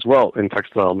U.S. as well, in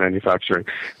textile manufacturing.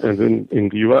 And in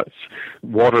the U.S.,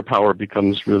 water power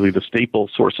becomes really the staple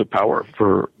source of power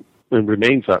and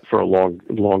remains that for a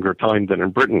longer time than in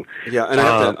Britain. Yeah, and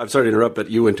I'm sorry to interrupt, but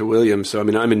you went to Williams, so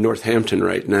I'm in Northampton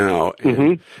right now,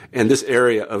 and this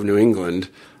area of New England,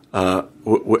 how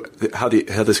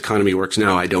this economy works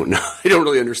now, I don't know. I don't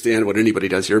really understand what anybody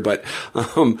does here, but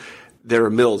there are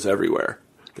mills everywhere.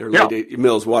 There are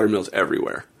water mills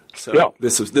everywhere. So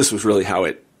this was really how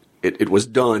it was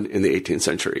done in the 18th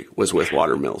century, was with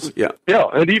water mills. Yeah,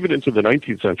 and even into the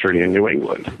 19th century in New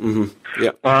England.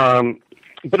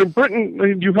 But in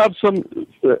Britain, you have some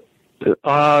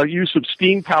use of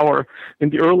steam power in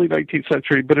the early 19th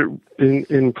century, but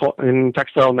in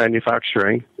textile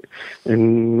manufacturing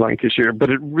in Lancashire.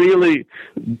 But it really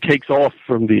takes off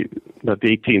from the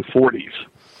 1840s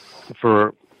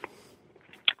for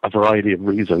a variety of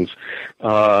reasons.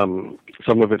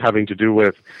 Some of it having to do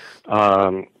with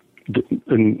once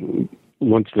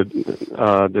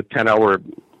the 10-hour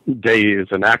day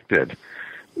is enacted,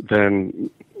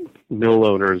 then mill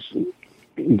owners,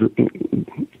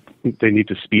 they need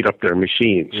to speed up their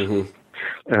machines.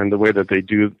 And the way that they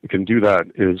can do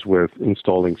that is with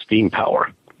installing steam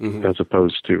power as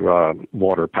opposed to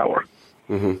water power.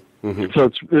 So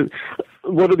it's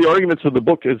one of the arguments of the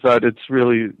book is that it's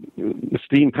really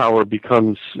steam power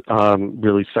becomes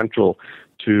really central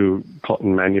to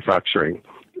cotton manufacturing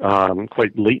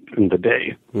quite late in the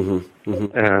day,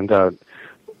 and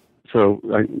so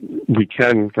we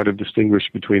can kind of distinguish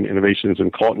between innovations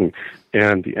in cotton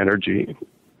and the energy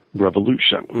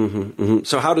revolution.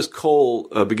 So how does coal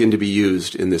begin to be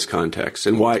used in this context,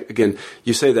 and why? Again,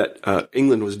 you say that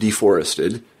England was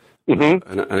deforested.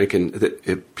 And I can,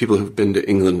 people who've been to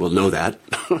England will know that.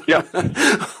 Yeah.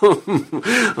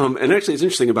 And actually, it's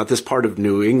interesting about this part of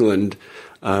New England.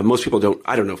 Most people don't,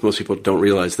 I don't know if most people don't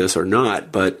realize this or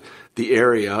not, but the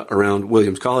area around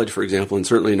Williams College, for example, and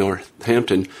certainly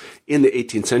Northampton, in the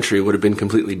 18th century would have been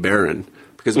completely barren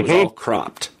because it was all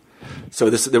cropped. So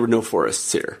there were no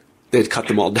forests here. They'd cut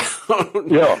them all down.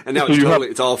 Yeah. And now So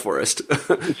it's all forest.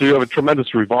 So you have a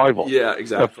tremendous revival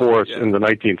of forest in the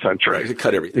 19th century. Right, to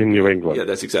cut everything. In New England. Yeah,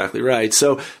 that's exactly right.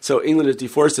 So England is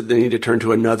deforested. They need to turn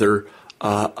to another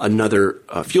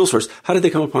fuel source. How did they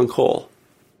come upon coal?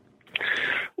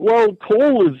 Well,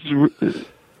 coal is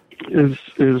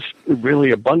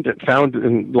really abundant, found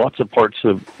in lots of parts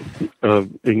of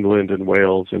England and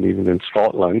Wales and even in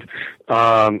Scotland.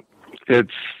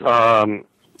 It's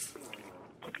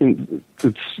in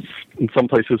some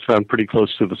places found pretty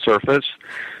close to the surface.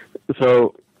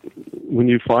 So when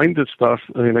you find this stuff,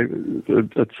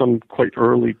 at some quite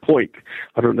early point,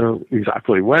 I don't know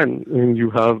exactly when, and you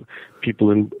have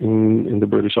people in the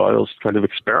British Isles kind of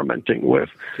experimenting with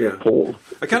coal.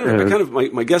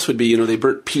 My guess would be, they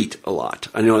burnt peat a lot.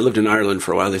 I know I lived in Ireland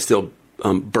for a while. They still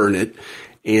burn it.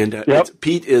 And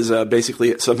peat is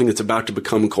basically something that's about to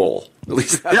become coal. At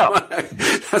least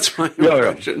that's my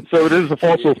impression. So it is a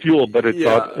fossil fuel, but it's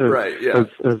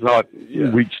has not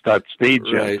reached that stage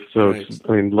yet. So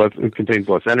it contains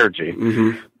less energy.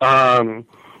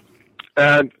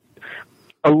 And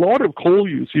a lot of coal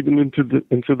use, even into the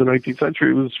 19th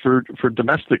century, was for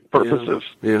domestic purposes.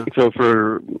 Yeah. So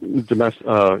for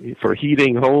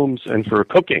heating homes and for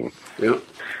cooking. Yeah.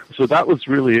 So that was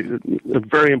really a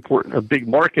very important, a big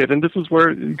market, and this is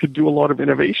where you could do a lot of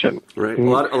innovation. Right. A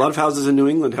lot of houses in New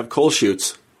England have coal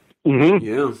chutes.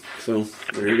 Yeah. So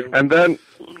there you go. And then,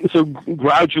 so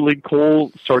gradually,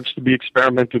 coal starts to be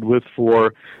experimented with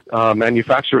for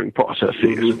manufacturing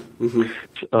processes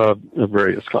of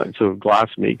various kinds, so glass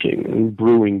making and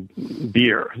brewing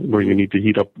beer, where you need to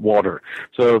heat up water.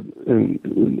 So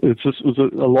it was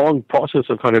a long process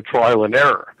of kind of trial and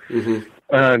error,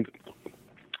 and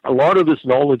a lot of this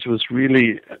knowledge was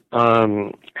really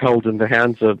held in the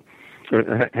hands and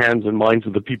minds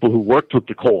of the people who worked with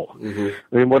the coal.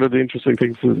 One of the interesting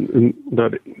things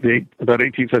about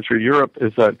 18th century Europe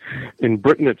is that in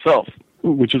Britain itself,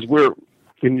 which is where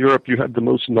in Europe you had the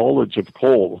most knowledge of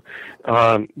coal,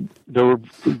 there were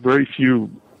very few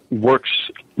works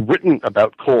written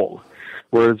about coal,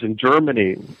 whereas in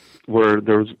Germany, where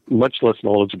there's much less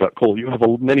knowledge about coal, you have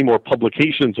many more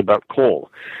publications about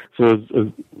coal. So,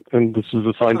 and this is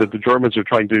a sign that the Germans are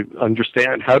trying to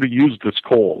understand how to use this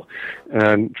coal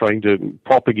and trying to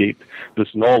propagate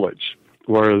this knowledge.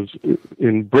 Whereas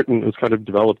in Britain, it was kind of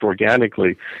developed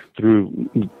organically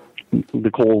through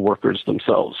the coal workers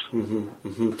themselves. And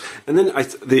then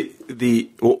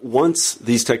once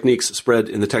these techniques spread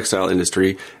in the textile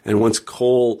industry, and once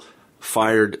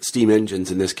coal-fired steam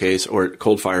engines in this case, or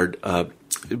coal-fired,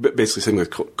 basically something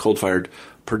like coal-fired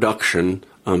production,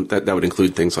 that would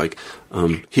include things like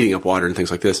heating up water and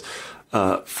things like this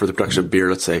for the production of beer,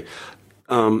 let's say.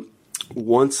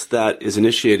 Once that is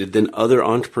initiated, then other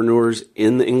entrepreneurs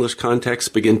in the English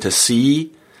context begin to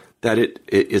see that it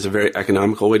is a very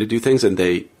economical way to do things, and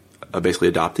they basically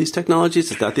adopt these technologies.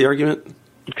 Is that the argument?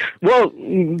 Well,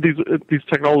 these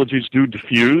technologies do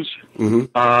diffuse,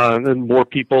 and more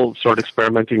people start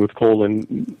experimenting with coal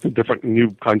and different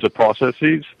new kinds of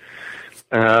processes,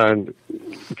 and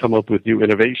come up with new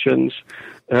innovations,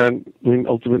 and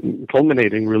ultimately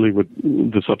culminating really with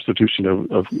the substitution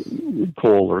of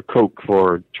coal or coke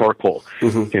for charcoal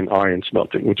in iron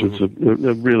smelting, which is a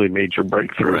really major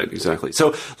breakthrough. Right, exactly.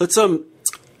 So let's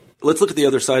look at the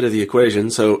other side of the equation.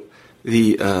 So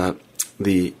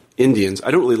the Indians,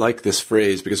 I don't really like this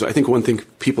phrase, because I think one thing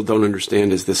people don't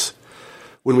understand is this: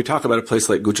 when we talk about a place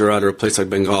like Gujarat or a place like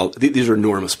Bengal, these are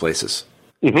enormous places.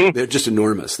 They're just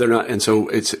enormous. They're not, and so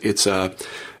it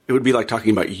would be like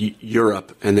talking about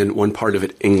Europe and then one part of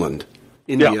it England,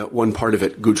 India, one part of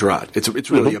it Gujarat. It's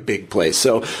really a big place.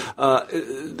 So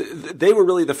they were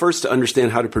really the first to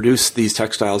understand how to produce these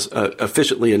textiles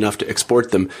efficiently enough to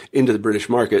export them into the British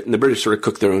market. And the British sort of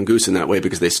cooked their own goose in that way,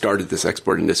 because they started this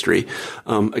export industry.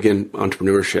 Again,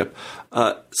 entrepreneurship.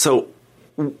 So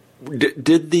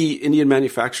did the Indian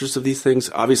manufacturers of these things,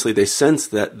 obviously they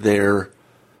sensed that their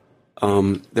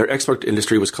export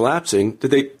industry was collapsing.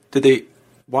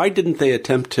 Why didn't they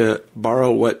attempt to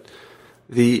borrow what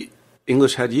the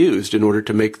English had used in order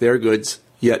to make their goods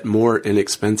yet more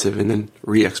inexpensive and then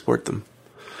re-export them?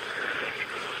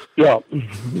 Yeah.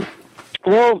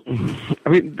 Well, I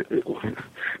mean,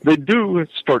 they do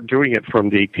start doing it from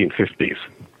the 1850s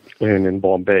in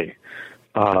Bombay,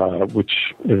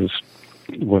 which is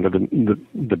one of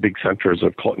the big centers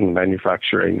of cotton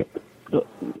manufacturing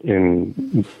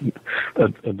in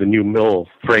the new mill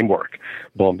framework.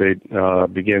 Bombay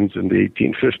begins in the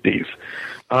 1850s.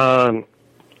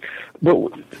 But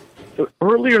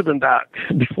earlier than that,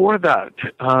 before that,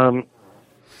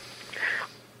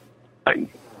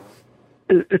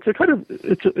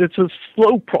 it's a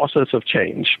slow process of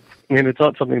change, and it's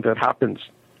not something that happens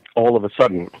all of a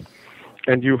sudden.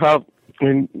 And you had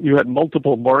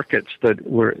multiple markets that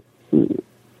were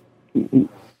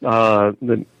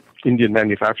the Indian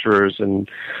manufacturers and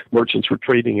merchants were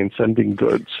trading and sending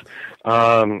goods.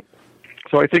 So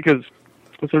I think as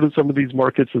sort of some of these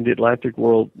markets in the Atlantic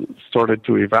world started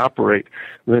to evaporate,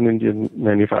 then Indian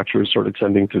manufacturers started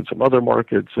sending to some other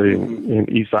markets, say in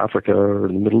East Africa or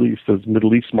in the Middle East. As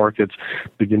Middle East markets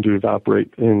begin to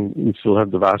evaporate, and you still have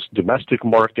the vast domestic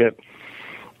market.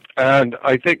 And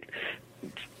I think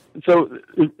so.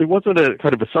 It wasn't a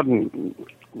kind of a sudden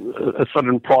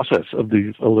process of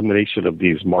the elimination of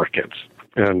these markets,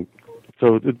 and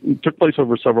so it took place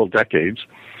over several decades.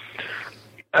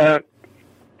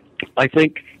 I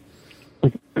think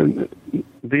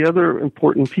the other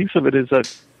important piece of it is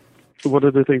that one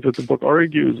of the things that the book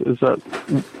argues is that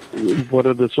one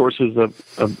of the sources of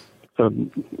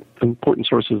important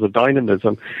sources of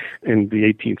dynamism in the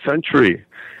 18th century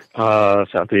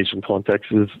South Asian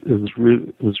context is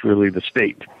really the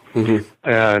state. Mm-hmm.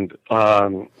 And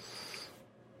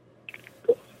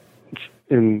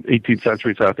in 18th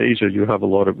century South Asia, you have a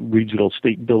lot of regional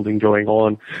state building going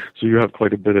on. So you have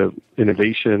quite a bit of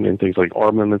innovation in things like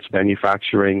armaments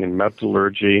manufacturing and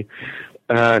metallurgy.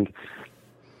 And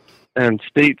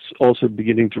states also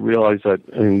beginning to realize that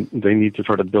they need to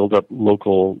try to build up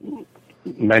local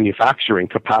manufacturing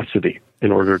capacity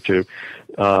in order to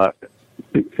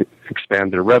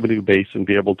expand their revenue base and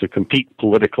be able to compete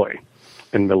politically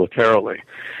and militarily.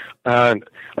 And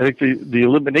I think the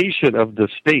elimination of the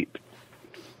state,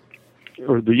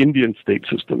 or the Indian state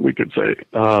system, we could say,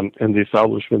 and the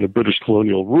establishment of British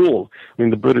colonial rule. I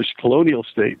mean, the British colonial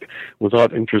state was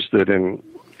not interested in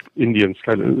Indian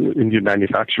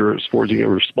manufacturers forging a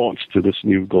response to this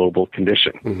new global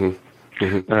condition. Mm-hmm.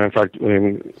 Mm-hmm. In fact,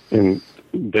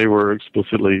 they were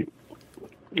explicitly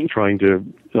trying to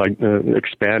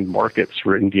expand markets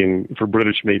for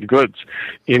British-made goods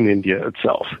in India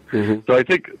itself. Mm-hmm. So I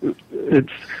think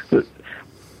it's the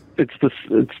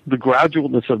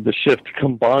gradualness of the shift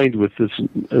combined with this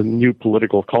new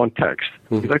political context.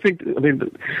 Mm-hmm. Because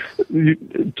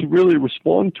to really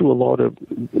respond to a lot of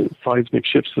seismic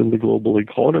shifts in the global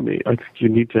economy, I think you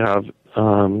need to have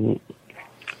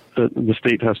the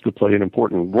state has to play an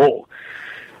important role.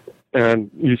 And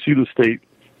you see the state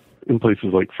in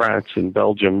places like France and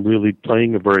Belgium really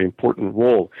playing a very important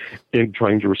role in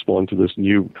trying to respond to this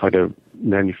new kind of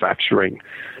manufacturing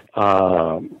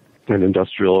and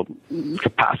industrial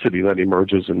capacity that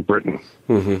emerges in Britain.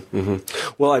 Mm-hmm,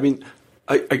 mm-hmm. Well, I mean,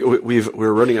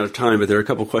 we're running out of time, but there are a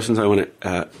couple of questions I want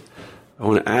to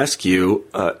ask you,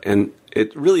 and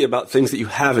it's really about things that you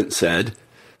haven't said.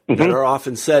 Mm-hmm. That are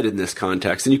often said in this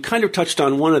context. And you kind of touched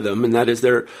on one of them, and that is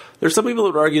there's some people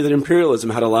that would argue that imperialism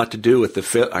had a lot to do with the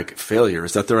failure.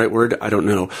 Is that the right word? I don't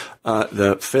know.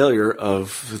 The failure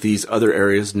of these other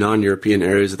areas, non-European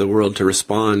areas of the world, to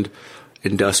respond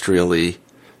industrially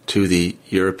to the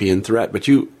European threat. But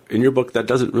in your book, that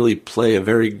doesn't really play a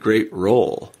very great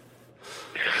role.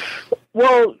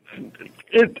 Well,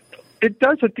 it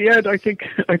does at the end. I think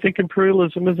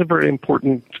imperialism is a very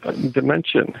important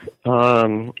dimension,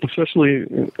 especially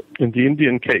in the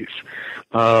Indian case,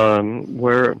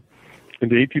 where in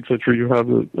the 18th century you have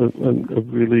a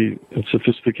really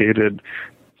sophisticated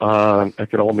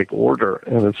economic order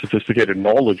and a sophisticated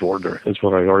knowledge order, is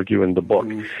what I argue in the book,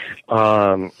 in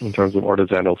terms of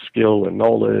artisanal skill and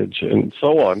knowledge and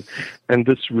so on. And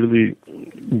this really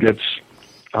gets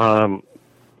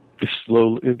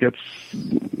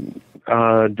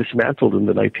dismantled in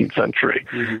the 19th century,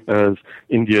 mm-hmm. as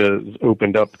India is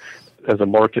opened up as a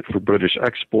market for British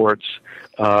exports.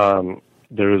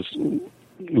 There's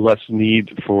less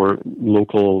need for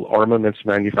local armaments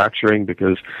manufacturing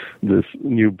because this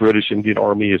new British Indian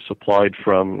Army is supplied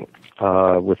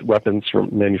with weapons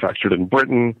manufactured in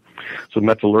Britain. So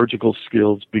metallurgical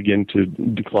skills begin to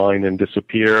decline and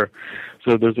disappear.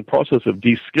 So there's a process of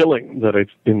de-skilling that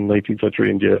in 19th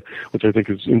century India, which I think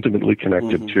is intimately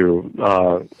connected mm-hmm.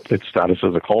 to its status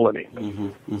as a colony. Mm-hmm,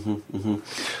 mm-hmm, mm-hmm.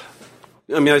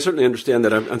 I mean, I certainly understand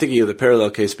that. I'm thinking of the parallel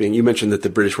case being, you mentioned that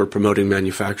the British were promoting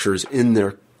manufacturers in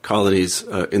their colonies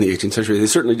in the 18th century. They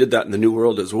certainly did that in the New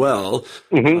World as well.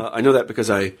 Mm-hmm. I know that because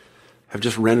I have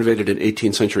just renovated an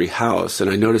 18th century house, and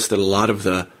I noticed that a lot of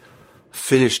the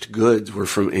finished goods were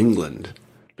from England.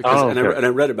 Because, okay. and I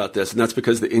read about this, and that's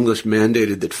because the English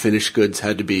mandated that Finnish goods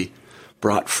had to be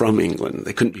brought from England.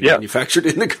 They couldn't be manufactured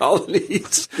in the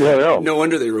colonies. Well, no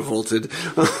wonder they revolted.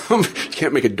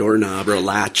 Can't make a doorknob or a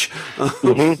latch.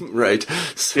 Right.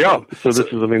 So this is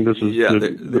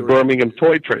the Birmingham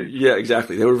toy trade. Yeah,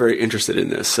 exactly. They were very interested in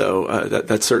this. So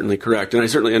that's certainly correct. And I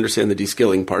certainly understand the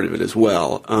de-skilling part of it as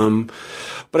well.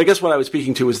 But I guess what I was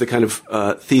speaking to was the kind of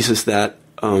thesis that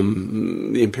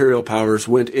the imperial powers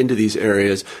went into these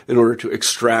areas in order to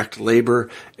extract labor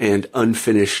and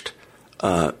unfinished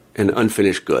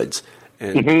goods,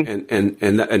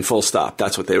 and full stop.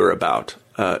 That's what they were about.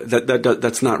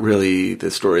 That's not really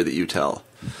the story that you tell.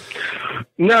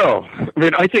 No, I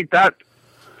mean, I think that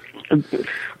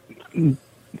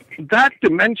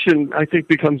dimension, I think,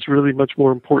 becomes really much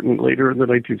more important later in the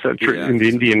 19th century in the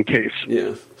Indian case.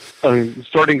 Yeah,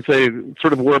 starting, say,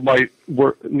 sort of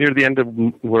near the end of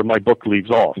where my book leaves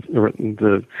off, in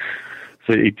the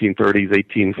say 1830s,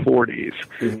 1840s.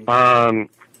 Mm-hmm.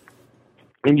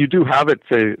 And you do have it,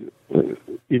 say,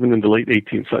 even in the late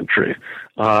 18th century.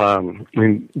 I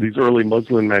mean, these early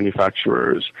muslin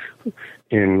manufacturers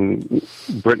in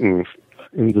Britain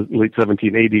in the late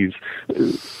 1780s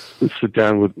sit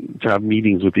down to have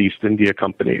meetings with the East India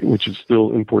Company, which is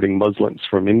still importing muslins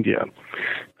from India.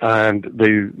 And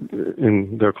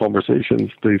in their conversations,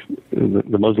 the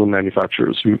muslin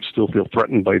manufacturers who still feel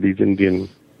threatened by these Indian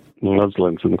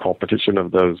muslins and the competition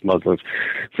of those muslins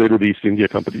say to the East India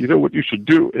Company, you know, what you should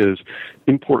do is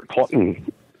import cotton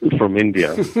from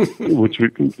India, which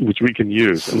we can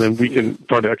use, and then we can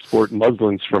try to export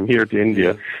muslins from here to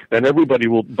India, and everybody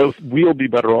we'll be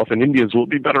better off, and Indians will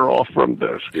be better off from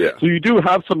this. Yeah. So you do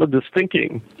have some of this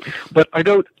thinking, but I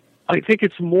think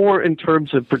it's more in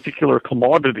terms of particular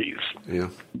commodities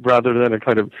rather than a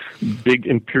kind of big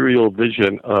imperial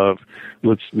vision of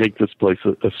let's make this place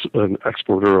an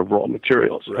exporter of raw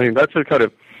materials. I mean, that's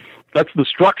the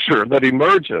structure that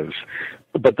emerges,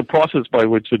 but the process by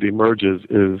which it emerges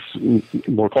is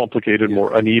more complicated,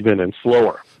 more uneven, and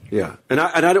slower. Yeah, and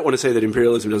I don't want to say that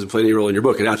imperialism doesn't play any role in your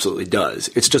book. It absolutely does.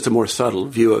 It's just a more subtle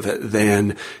view of it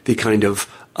than the kind of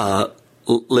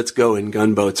let's go in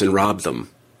gunboats and rob them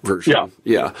version.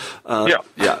 Yeah.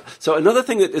 So another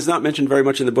thing that is not mentioned very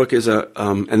much in the book is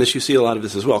and this, you see a lot of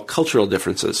this as well, cultural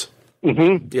differences.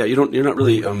 Mm-hmm. Yeah, you're not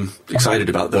really excited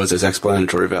about those as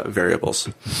explanatory variables.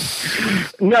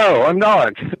 No, I'm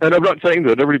not, and I'm not saying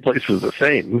that every place is the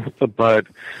same. But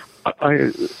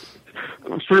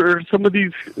for some of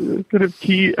these kind of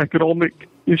key economic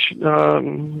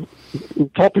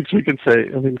topics, we can say,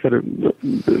 I mean, kind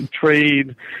of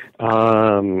trade,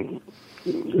 kind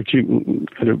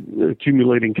of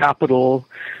accumulating capital.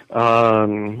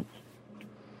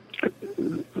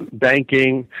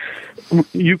 Banking,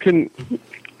 you can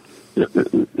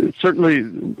certainly,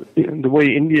 the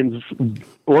way Indians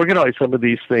organize some of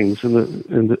these things in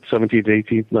the 17th,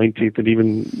 18th, 19th, and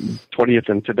even 20th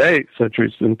and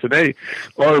centuries and today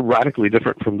are radically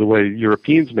different from the way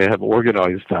Europeans may have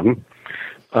organized them,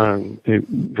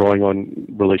 drawing on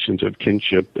relations of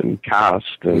kinship and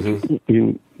caste, and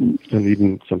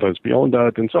even sometimes beyond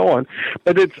that, and so on.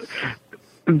 But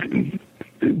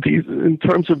these, in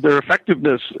terms of their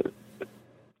effectiveness,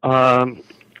 they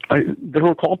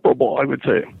were comparable, I would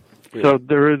say. Yeah. So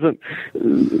there isn't.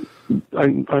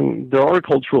 There are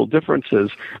cultural differences,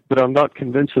 but I'm not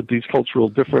convinced that these cultural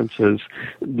differences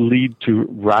lead to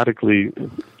radically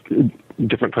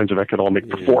different kinds of economic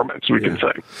performance. We can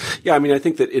say. Yeah, I mean, I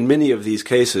think that in many of these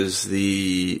cases,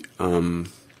 the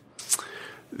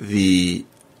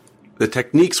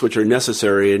techniques which are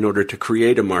necessary in order to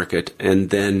create a market and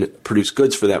then produce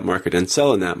goods for that market and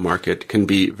sell in that market can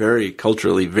be very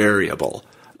culturally variable.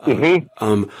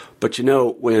 But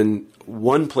when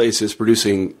one place is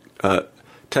producing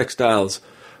textiles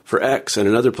for X and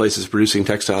another place is producing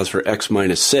textiles for X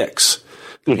minus 6,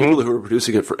 the people who are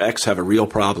producing it for X have a real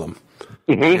problem.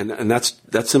 And that's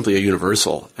simply a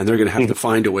universal, and they're going to have to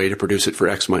find a way to produce it for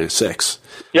X minus 6.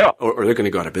 Yeah. Or they're going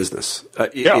to go out of business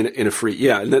in a free.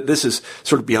 Yeah. And this is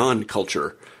sort of beyond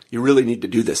culture. You really need to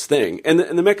do this thing. And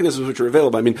the mechanisms which are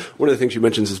available, I mean, one of the things you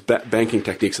mentioned is banking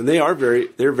techniques, and they're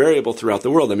variable throughout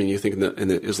the world. I mean, you think in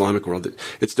the Islamic world that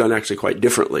it's done actually quite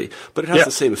differently, but it has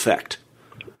the same effect.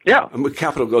 Yeah.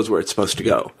 Capital goes where it's supposed to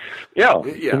go. Yeah.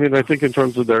 I mean, I think in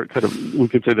terms of their kind of, we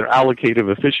could say their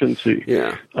allocative efficiency,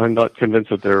 I'm not convinced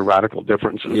that there are radical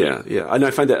differences. Yeah. And I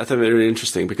find that very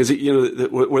interesting because,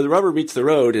 where the rubber meets the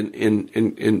road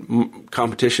in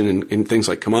competition in things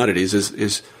like commodities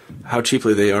is how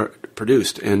cheaply they are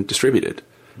produced and distributed.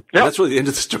 Yeah. That's really the end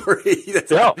of the story.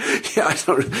 I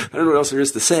don't know what else there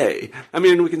is to say. I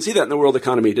mean, we can see that in the world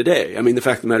economy today. I mean, the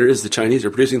fact of the matter is the Chinese are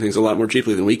producing things a lot more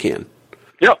cheaply than we can.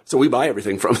 Yeah. So we buy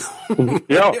everything from them.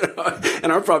 Yeah. You know?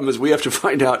 And our problem is we have to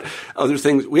find out other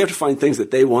things. We have to find things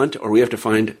that they want, or we have to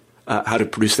find how to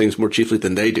produce things more cheaply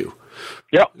than they do.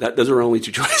 Yeah. Those are our only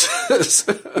two choices.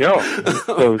 Yeah.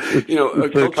 So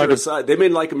culture aside, they may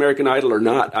like American Idol or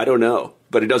not. I don't know,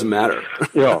 but it doesn't matter.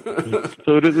 Yeah.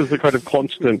 So it is a kind of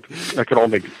constant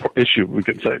economic issue, we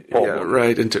could say. Problem. Yeah,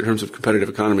 right. In terms of competitive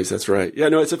economies, that's right. Yeah,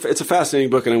 no, it's a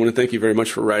fascinating book, and I want to thank you very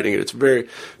much for writing it. It's very,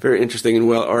 very interesting and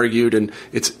well argued, and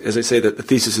it's, as I say, that the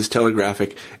thesis is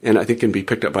telegraphic, and I think can be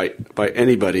picked up by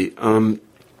anybody.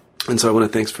 And so I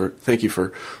want to thank you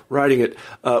for writing it.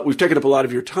 We've taken up a lot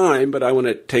of your time, but I want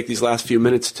to take these last few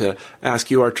minutes to ask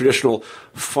you our traditional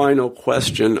final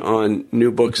question on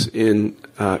new books in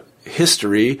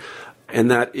history, and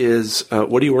that is,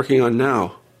 what are you working on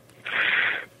now?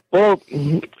 Well,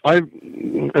 as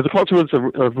a consequence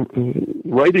of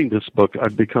writing this book,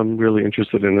 I've become really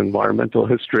interested in environmental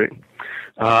history.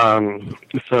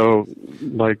 So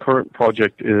my current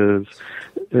project is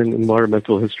in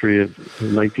environmental history of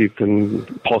 19th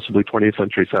and possibly 20th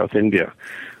century South India.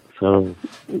 So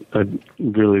I'm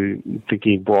really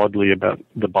thinking broadly about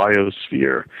the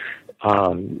biosphere,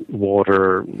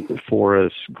 water,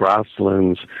 forests,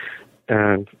 grasslands,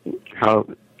 and how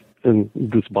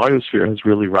this biosphere has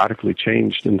really radically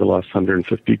changed in the last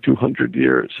 150, 200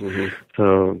 years. Mm-hmm.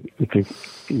 So I think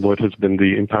what has been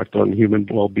the impact on human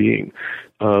well-being,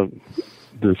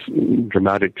 this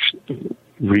dramatic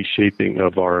reshaping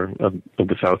of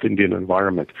the South Indian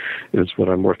environment is what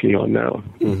I'm working on now.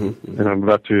 Mm-hmm. And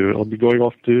I'll be going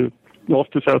off to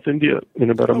South India in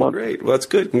about a month. Great. Well, that's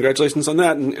good. Congratulations on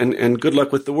that, and good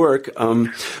luck with the work.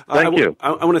 Thank you.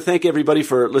 I want to thank everybody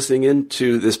for listening in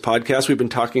to this podcast. We've been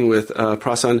talking with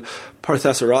Prasanna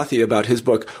Parthasarathi about his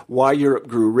book, Why Europe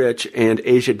Grew Rich and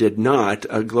Asia Did Not,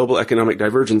 A Global Economic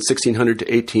Divergence, 1600 to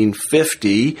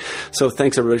 1850. So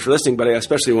thanks, everybody, for listening, but I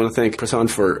especially want to thank Prasanna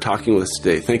for talking with us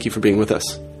today. Thank you for being with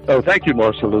us. Oh, thank you,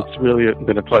 Marshall. It's really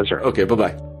been a pleasure. Okay,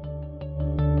 bye-bye.